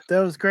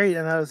was great,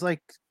 and I was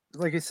like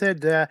I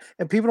said,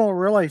 and people don't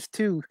realize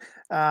too,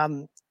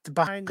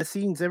 behind the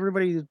scenes,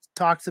 everybody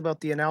talks about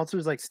the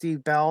announcers like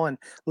Steve Bell and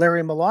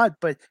Larry Malott,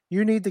 but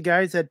you need the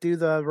guys that do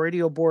the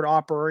radio board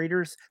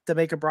operators to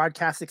make a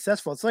broadcast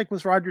successful. It's like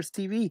with Rogers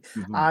TV.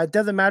 Mm-hmm. It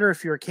doesn't matter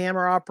if you're a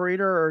camera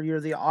operator or you're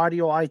the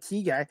audio IT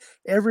guy.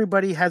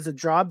 Everybody has a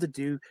job to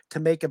do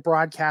to make a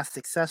broadcast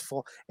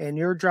successful, and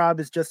your job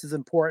is just as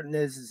important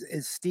as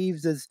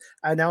Steve's is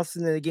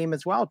announcing the game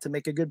as well to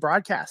make a good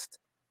broadcast.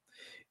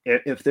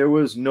 If there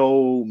was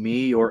no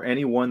me or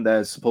anyone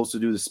that's supposed to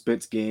do the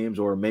spits games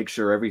or make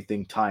sure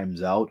everything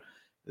times out,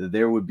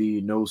 there would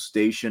be no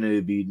station.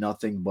 It'd be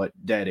nothing but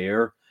dead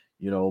air.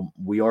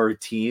 We are a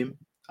team.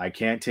 I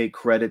can't take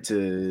credit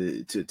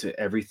to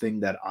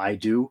everything that I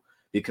do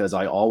because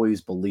I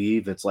always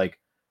believe it's like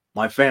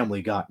my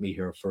family got me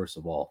here first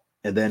of all.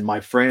 And then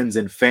my friends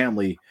and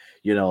family,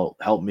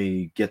 help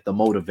me get the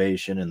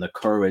motivation and the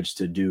courage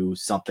to do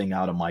something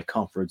out of my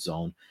comfort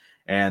zone.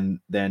 And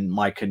then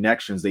my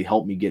connections, they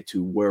help me get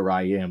to where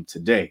I am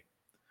today.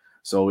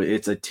 So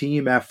it's a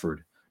team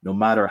effort, no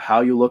matter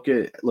how you look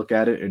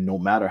at it, and no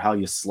matter how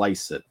you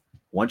slice it.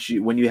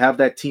 When you have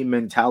that team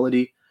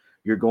mentality,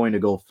 you're going to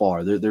go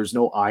far. There's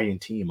no I in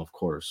team, of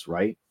course,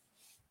 right?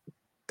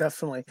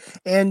 Definitely.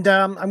 And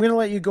I'm going to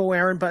let you go,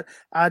 Aaron, but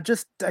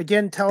just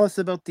again, tell us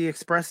about the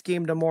Express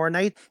game tomorrow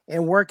night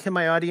and where can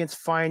my audience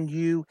find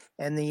you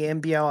and the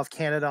NBL of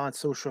Canada on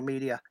social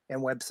media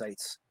and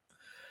websites?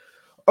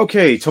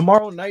 Okay,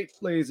 tomorrow night,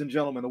 ladies and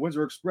gentlemen, the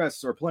Windsor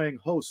Express are playing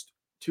host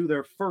to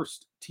their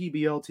first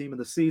TBL team of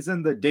the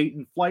season, the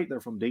Dayton Flight. They're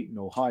from Dayton,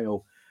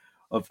 Ohio.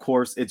 Of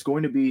course, it's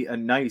going to be a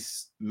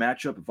nice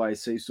matchup, if I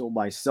say so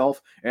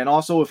myself. And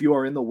also, if you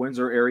are in the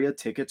Windsor area,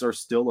 tickets are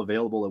still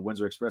available at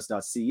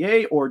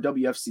windsorexpress.ca or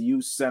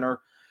WFCU Center.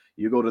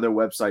 You go to their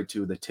website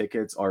too. The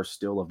tickets are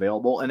still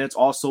available. And it's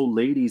also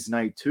ladies'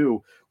 night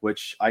too,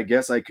 which I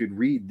guess I could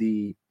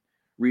read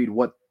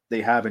what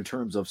they have in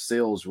terms of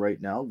sales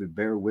right now.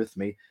 Bear with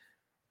me.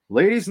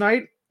 Ladies'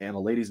 night and a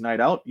ladies'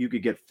 night out, you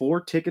could get 4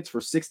 tickets for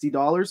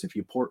 $60 if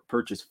you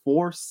purchase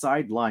 4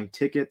 sideline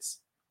tickets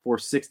for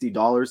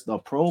 $60. The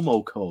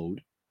promo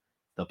code,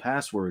 the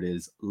password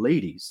is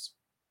ladies.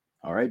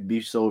 All right.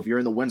 So if you're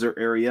in the Windsor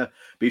area,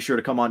 be sure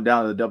to come on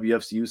down to the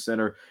WFCU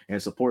Center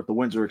and support the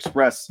Windsor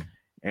Express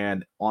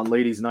and on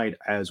ladies' night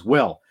as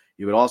well.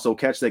 You could also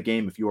catch that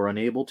game if you are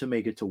unable to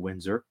make it to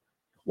Windsor.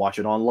 Watch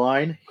it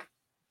online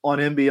on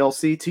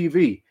NBLC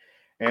TV.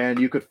 And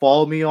you could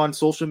follow me on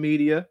social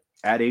media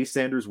at A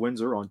Sanders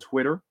Windsor on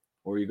Twitter,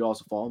 or you can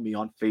also follow me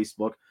on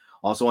Facebook.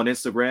 Also on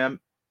Instagram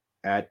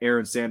at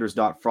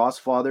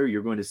aaronsanders.frostfather.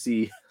 You're going to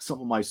see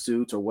some of my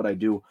suits or what I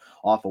do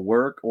off of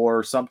work,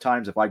 or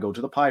sometimes if I go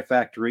to the pie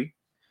factory.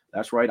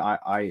 That's right.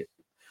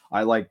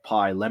 I like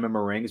pie. Lemon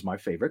meringue is my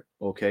favorite.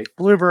 Okay.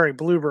 Blueberry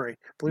pie.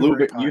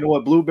 You know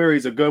what? Blueberry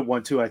is a good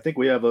one too. I think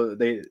we have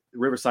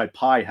Riverside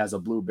Pie has a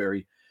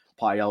blueberry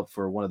pie out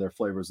for one of their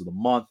flavors of the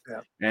month.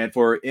 Yeah. And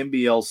for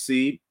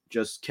NBLC,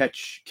 just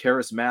catch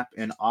Karis Map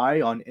and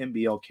I on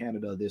NBL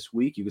Canada this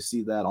week. You can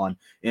see that on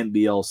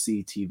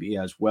NBLC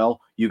TV as well.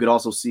 You could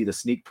also see the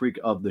sneak peek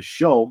of the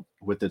show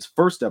with its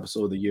first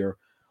episode of the year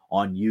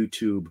on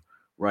YouTube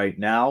right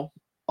now.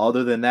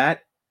 Other than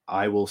that,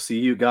 I will see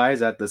you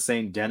guys at the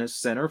St. Denis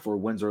Center for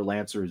Windsor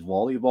Lancers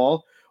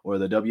volleyball or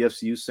the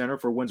WFCU Center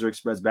for Windsor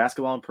Express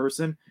basketball in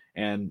person.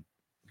 And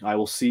I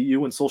will see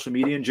you in social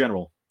media in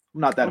general. I'm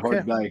not that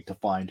hard guy to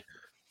find.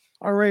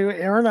 All right,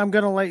 Aaron, I'm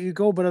going to let you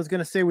go, but I was going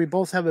to say we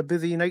both have a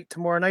busy night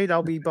tomorrow night.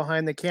 I'll be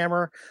behind the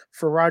camera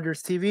for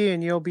Rogers TV,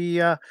 and you'll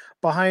be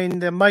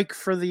behind the mic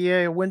for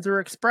the Windsor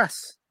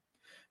Express.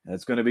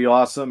 That's going to be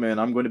awesome, and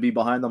I'm going to be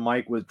behind the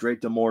mic with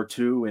Drake Demore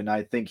too, and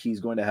I think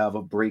he's going to have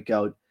a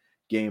breakout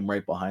game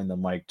right behind the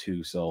mic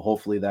too. So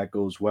hopefully that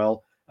goes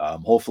well.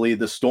 Hopefully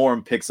the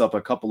Storm picks up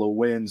a couple of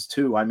wins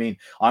too. I mean,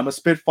 I'm a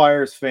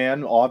Spitfires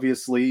fan,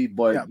 obviously,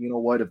 but Yeah. you know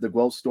what? If the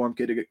Guelph Storm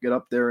could get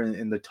up there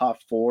in the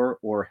top 4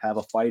 or have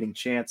a fighting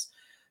chance,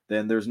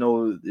 then there's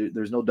no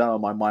doubt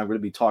in my mind we're going to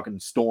be talking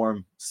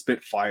Storm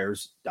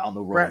Spitfires down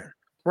the Right. road.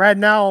 Right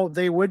now,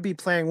 they would be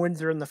playing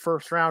Windsor in the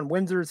first round.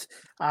 Windsor's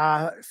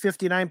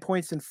 59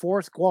 points in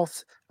fourth,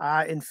 Guelph's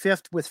in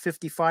fifth with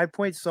 55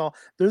 points. So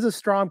there's a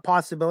strong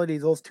possibility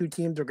those two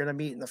teams are going to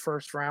meet in the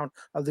first round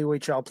of the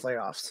OHL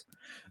playoffs.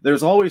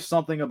 There's always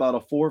something about a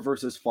 4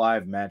 versus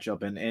 5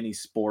 matchup in any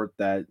sport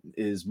that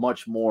is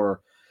much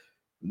more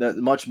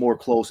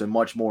close and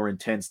much more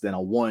intense than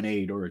a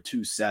 1-8 or a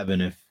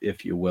 2-7,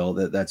 if you will.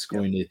 That's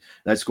going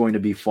to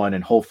be fun,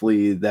 and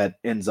hopefully that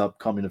ends up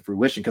coming to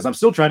fruition, because I'm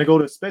still trying to go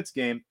to a Spitz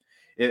game.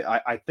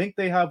 I think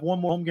they have one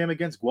more home game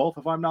against Guelph,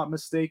 if I'm not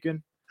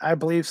mistaken. I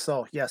believe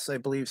so. Yes, I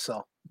believe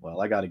so.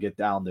 Well, I got to get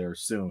down there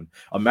soon.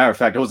 A matter of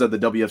fact, I was at the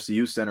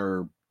WFCU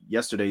Center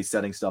yesterday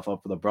setting stuff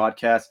up for the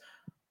broadcast.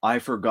 I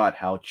forgot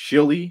how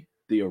chilly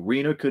the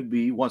arena could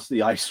be once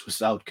the ice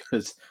was out,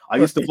 because I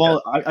used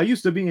to I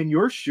used to be in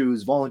your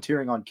shoes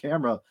volunteering on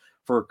camera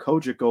for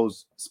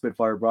Kojiko's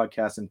Spitfire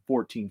broadcast in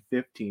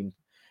 14-15,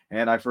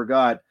 and I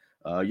forgot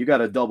you got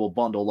to double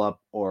bundle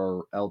up,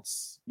 or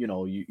else you're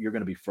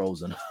going to be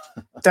frozen.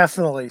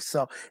 Definitely.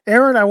 So,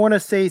 Aaron, I want to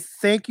say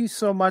thank you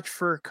so much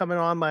for coming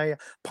on my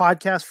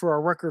podcast for a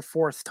record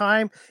fourth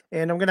time.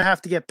 And I'm going to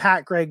have to get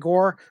Pat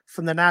Gregor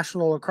from the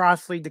National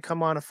Lacrosse League to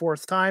come on a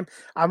fourth time.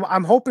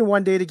 I'm hoping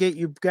one day to get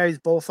you guys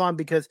both on,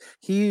 because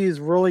he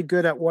is really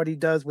good at what he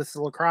does with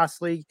the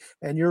Lacrosse League,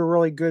 and you're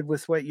really good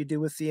with what you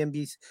do with the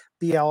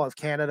NBL of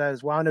Canada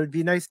as well. And it would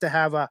be nice to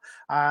have a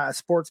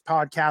sports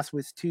podcast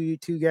with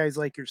two guys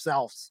like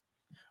yourselves.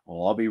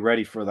 Well, I'll be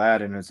ready for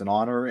that, and it's an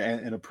honor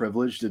and a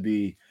privilege to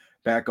be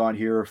back on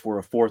here for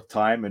a fourth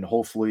time, and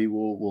hopefully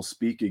we'll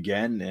speak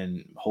again,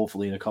 and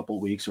hopefully in a couple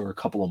of weeks or a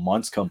couple of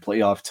months come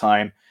playoff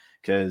time,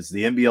 because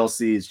the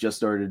NBLC has just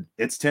started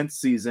its 10th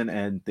season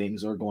and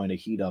things are going to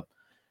heat up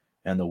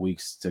in the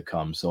weeks to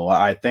come. So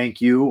I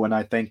thank you, and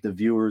I thank the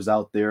viewers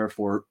out there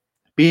for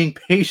being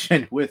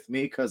patient with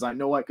me, because I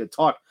know I could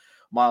talk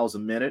miles a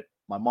minute.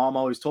 My mom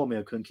always told me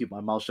I couldn't keep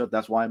my mouth shut.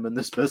 That's why I'm in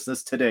this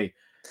business today.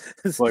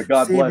 But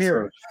God Same bless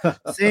here. her.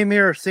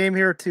 Same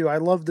here too. I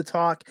love to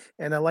talk,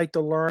 and I like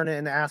to learn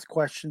and ask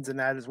questions and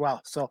that as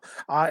well. So,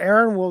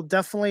 Aaron, will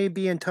definitely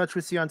be in touch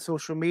with you on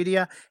social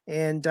media.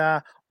 And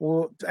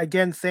we'll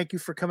again thank you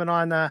for coming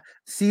on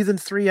season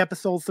 3,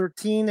 episode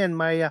 13, and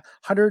my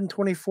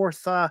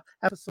 124th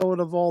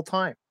episode of all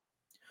time.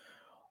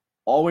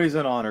 Always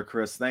an honor,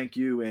 Chris. Thank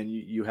you, and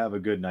you have a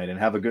good night, and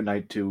have a good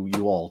night to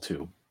you all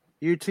too.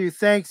 You too.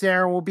 Thanks,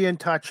 Aaron. We'll be in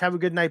touch. Have a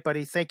good night,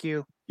 buddy. Thank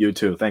you. You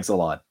too. Thanks a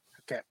lot.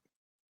 Okay.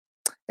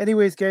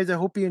 Anyways, guys, I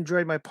hope you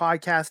enjoyed my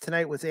podcast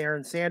tonight with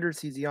Aaron Sanders.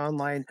 He's the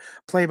online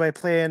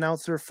play-by-play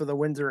announcer for the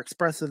Windsor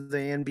Express of the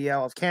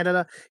NBL of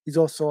Canada. He's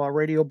also a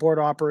radio board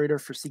operator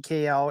for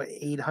CKL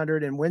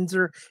 800 in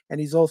Windsor, and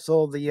he's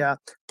also the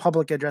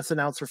public address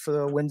announcer for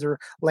the Windsor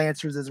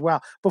Lancers as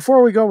well.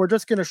 Before we go, we're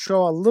just going to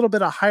show a little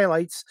bit of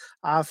highlights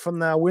from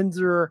the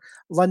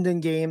Windsor-London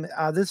game.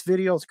 This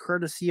video is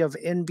courtesy of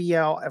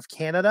NBL of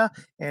Canada,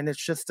 and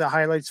it's just the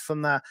highlights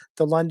from the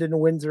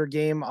London-Windsor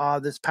game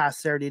this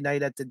past Saturday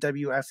night at the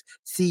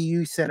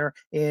WFCU Center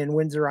in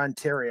Windsor,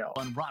 Ontario.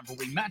 One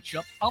rivalry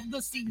matchup of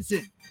the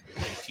season.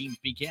 The teams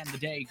began the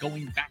day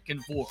going back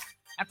and forth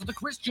after the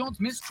Chris Jones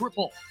missed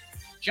triple.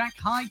 Jack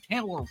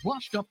Hightailor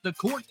rushed up the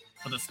court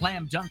for the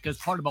slam dunk as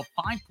part of a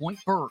 5-point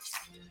burst.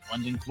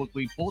 London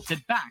quickly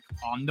bolted back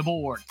on the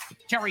board.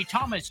 Terry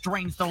Thomas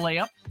drains the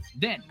layup.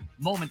 Then,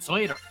 moments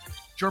later,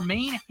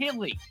 Jermaine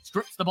Haley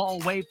strips the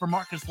ball away from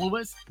Marcus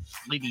Lewis,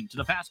 leading to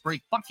the fast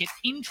break bucket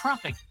in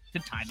traffic to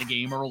tie the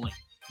game early.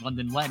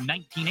 London led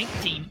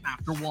 19-18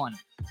 after one.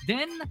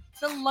 Then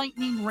the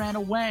Lightning ran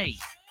away.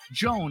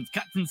 Jones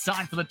cuts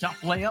inside for the tough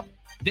layup.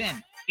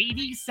 Then,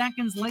 80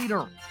 seconds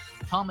later,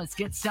 Thomas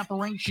gets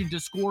separation to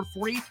score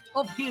 3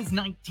 of his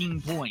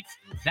 19 points.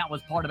 That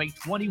was part of a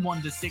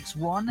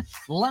 21-6 run.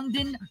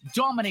 London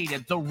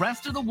dominated the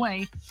rest of the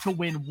way to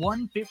win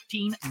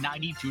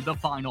 115-92 the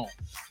final.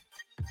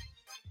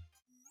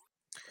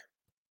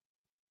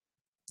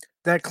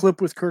 That clip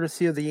was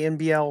courtesy of the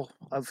NBL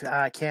of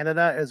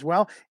Canada as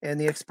well, and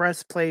the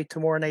Express play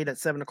tomorrow night at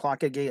 7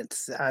 o'clock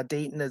against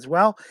Dayton as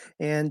well.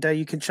 And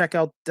you can check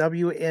out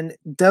NBL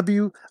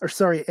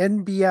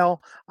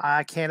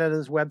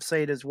Canada's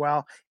website as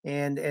well,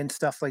 and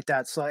stuff like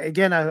that. So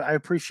again, I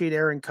appreciate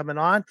Aaron coming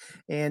on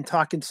and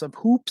talking some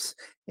hoops.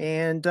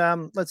 And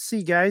let's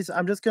see, guys,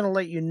 I'm just going to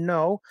let you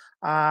know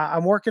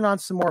I'm working on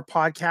some more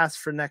podcasts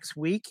for next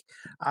week.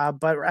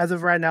 But as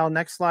of right now,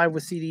 next Live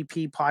with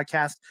CDP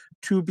podcast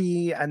to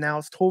be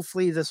announced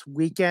hopefully this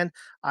weekend.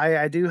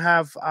 I do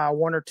have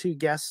 1 or 2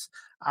 guests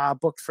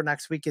booked for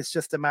next week. It's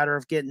just a matter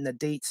of getting the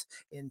dates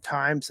in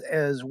times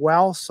as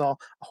well. So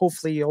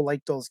hopefully you'll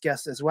like those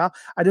guests as well.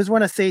 I just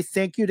want to say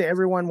thank you to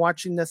everyone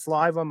watching this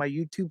live on my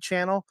YouTube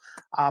channel.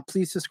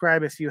 Please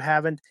subscribe if you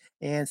haven't.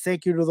 And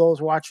thank you to those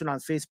watching on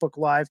Facebook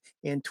Live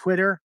and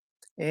Twitter.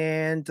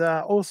 And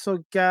also,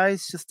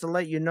 guys, just to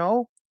let you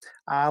know,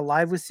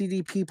 Live with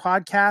CDP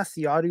podcast,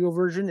 the audio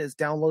version is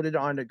downloaded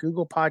onto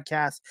Google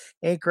Podcasts,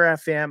 Anchor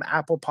FM,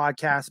 Apple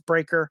Podcasts,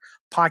 Breaker,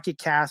 Pocket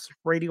Casts,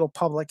 Radio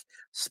Public,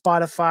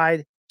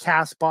 Spotify,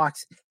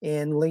 Castbox,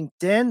 and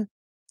LinkedIn.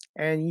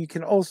 And you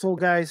can also,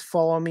 guys,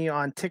 follow me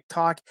on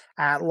TikTok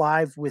at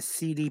Live with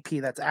CDP.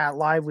 That's at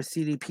Live with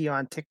CDP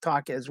on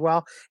TikTok as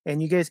well.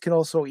 And you guys can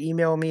also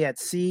email me at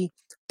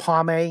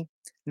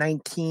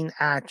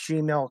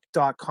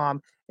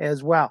cpame19@gmail.com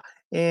as well.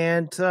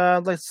 And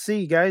let's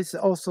see, guys.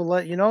 Also,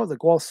 let you know the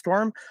Guelph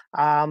Storm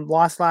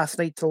lost last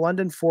night to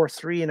London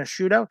 4-3 in a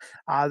shootout.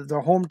 They're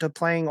home to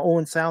playing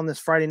Owen Sound this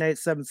Friday night at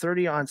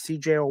 7:30 on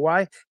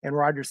CJOY and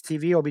Rogers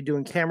TV. I'll be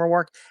doing camera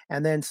work.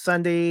 And then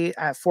Sunday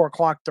at 4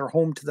 o'clock, they're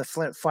home to the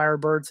Flint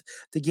Firebirds.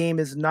 The game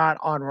is not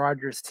on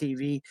Rogers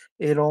TV.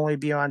 It'll only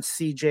be on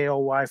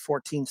CJOY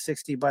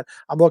 1460. But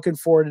I'm looking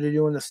forward to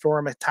doing the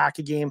Storm attack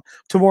a game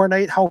tomorrow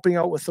night, helping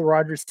out with the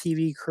Rogers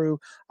TV crew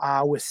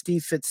with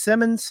Steve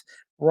Fitzsimmons,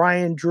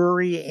 Ryan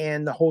Drury,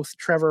 and the host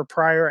Trevor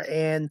Pryor,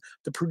 and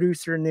the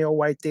producer Neil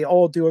White. They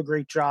all do a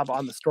great job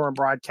on the Storm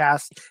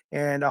broadcast,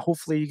 and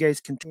hopefully you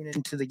guys can tune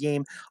into the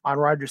game on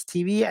Rogers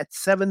TV at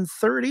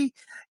 7:30.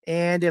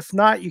 And if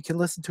not, you can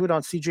listen to it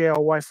on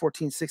CJLY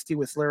 1460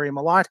 with Larry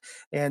Malott.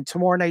 And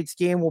tomorrow night's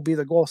game will be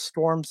the Guelph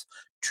Storm's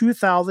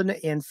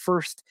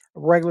 2001st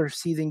regular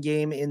season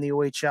game in the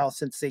OHL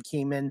since they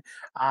came in,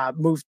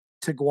 moved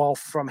to Guelph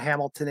from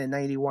Hamilton in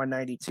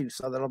 91-92.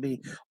 So that'll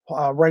be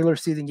regular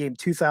season game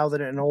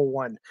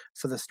 2001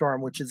 for the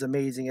Storm, which is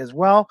amazing as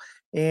well.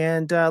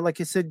 And like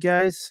I said,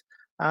 guys,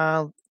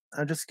 I'm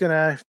just going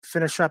to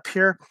finish up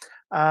here.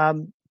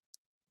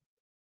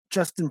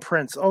 Justin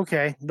Prince.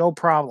 Okay, no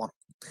problem.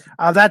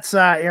 That's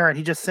Aaron.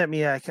 He just sent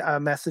me a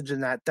message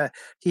in that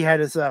he had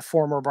his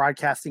former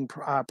broadcasting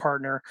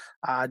partner,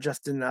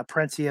 Justin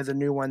Prince. He has a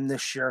new one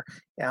this year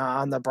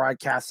on the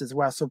broadcast as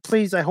well. So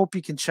please, I hope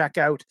you can check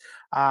out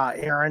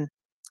Aaron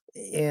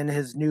and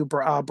his new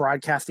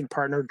broadcasting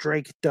partner,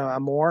 Drake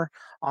Moore,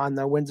 on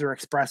the Windsor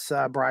Express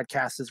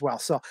broadcast as well.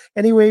 So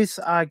anyways,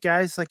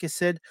 guys, like I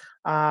said,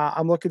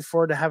 I'm looking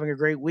forward to having a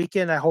great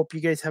weekend. I hope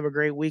you guys have a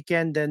great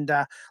weekend. And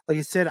like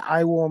I said,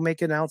 I will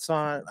make an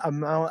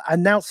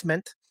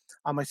announcement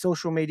on my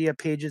social media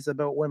pages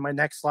about when my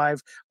next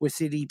Live with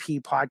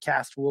CDP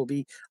podcast will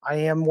be. I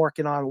am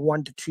working on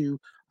 1 to 2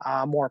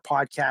 more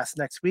podcasts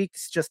next week.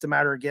 It's just a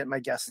matter of getting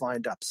my guests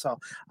lined up. So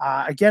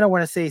again, I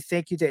want to say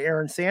thank you to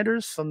Aaron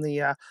Sanders from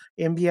the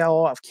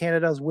NBL of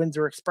Canada's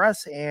Windsor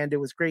Express. And it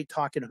was great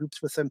talking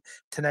hoops with him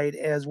tonight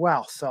as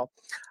well. So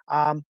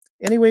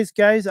anyways,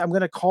 guys, I'm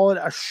going to call it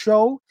a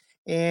show.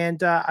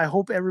 And I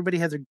hope everybody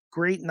has a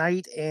great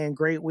night and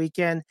great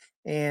weekend.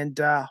 And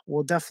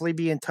we'll definitely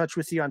be in touch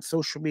with you on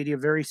social media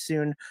very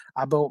soon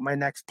about my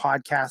next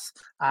podcast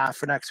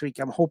for next week.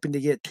 I'm hoping to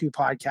get 2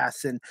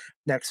 podcasts in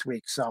next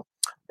week. So,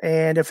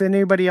 and if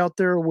anybody out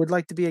there would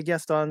like to be a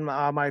guest on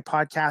my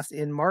podcast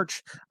in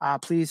March,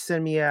 please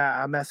send me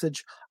a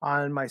message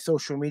on my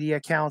social media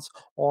accounts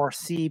or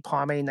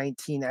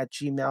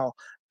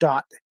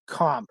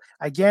cpame19@gmail.com.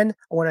 Again,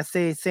 I want to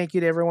say thank you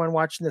to everyone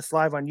watching this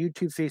live on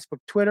YouTube, Facebook,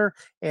 Twitter,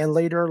 and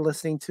later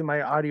listening to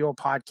my audio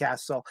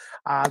podcast. So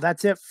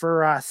that's it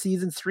for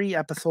season 3,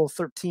 episode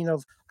 13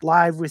 of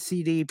Live with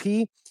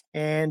CDP.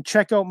 And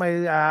check out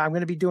my, I'm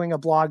going to be doing a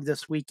blog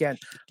this weekend.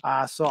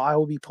 So I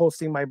will be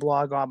posting my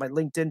blog on my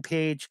LinkedIn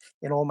page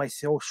and all my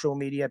social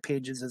media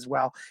pages as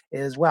well.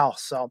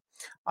 So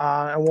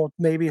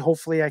and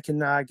hopefully I can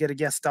get a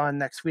guest on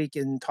next week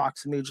and talk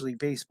some Major League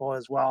Baseball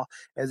as well,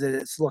 as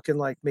it's looking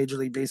like Major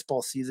League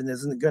Baseball season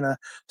isn't going to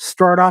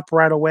start up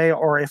right away,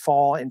 or if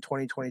all in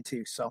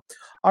 2022. So,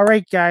 all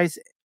right, guys.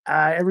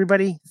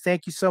 Everybody,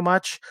 thank you so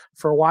much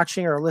for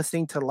watching or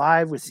listening to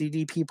Live with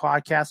CDP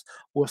podcast.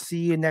 We'll see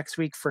you next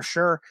week for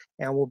sure,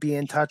 and we'll be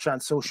in touch on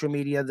social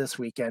media this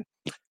weekend.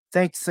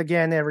 Thanks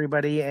again,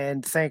 everybody,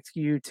 and thank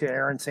you to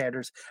Aaron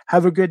Sanders.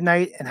 Have a good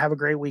night and have a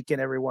great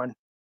weekend, everyone.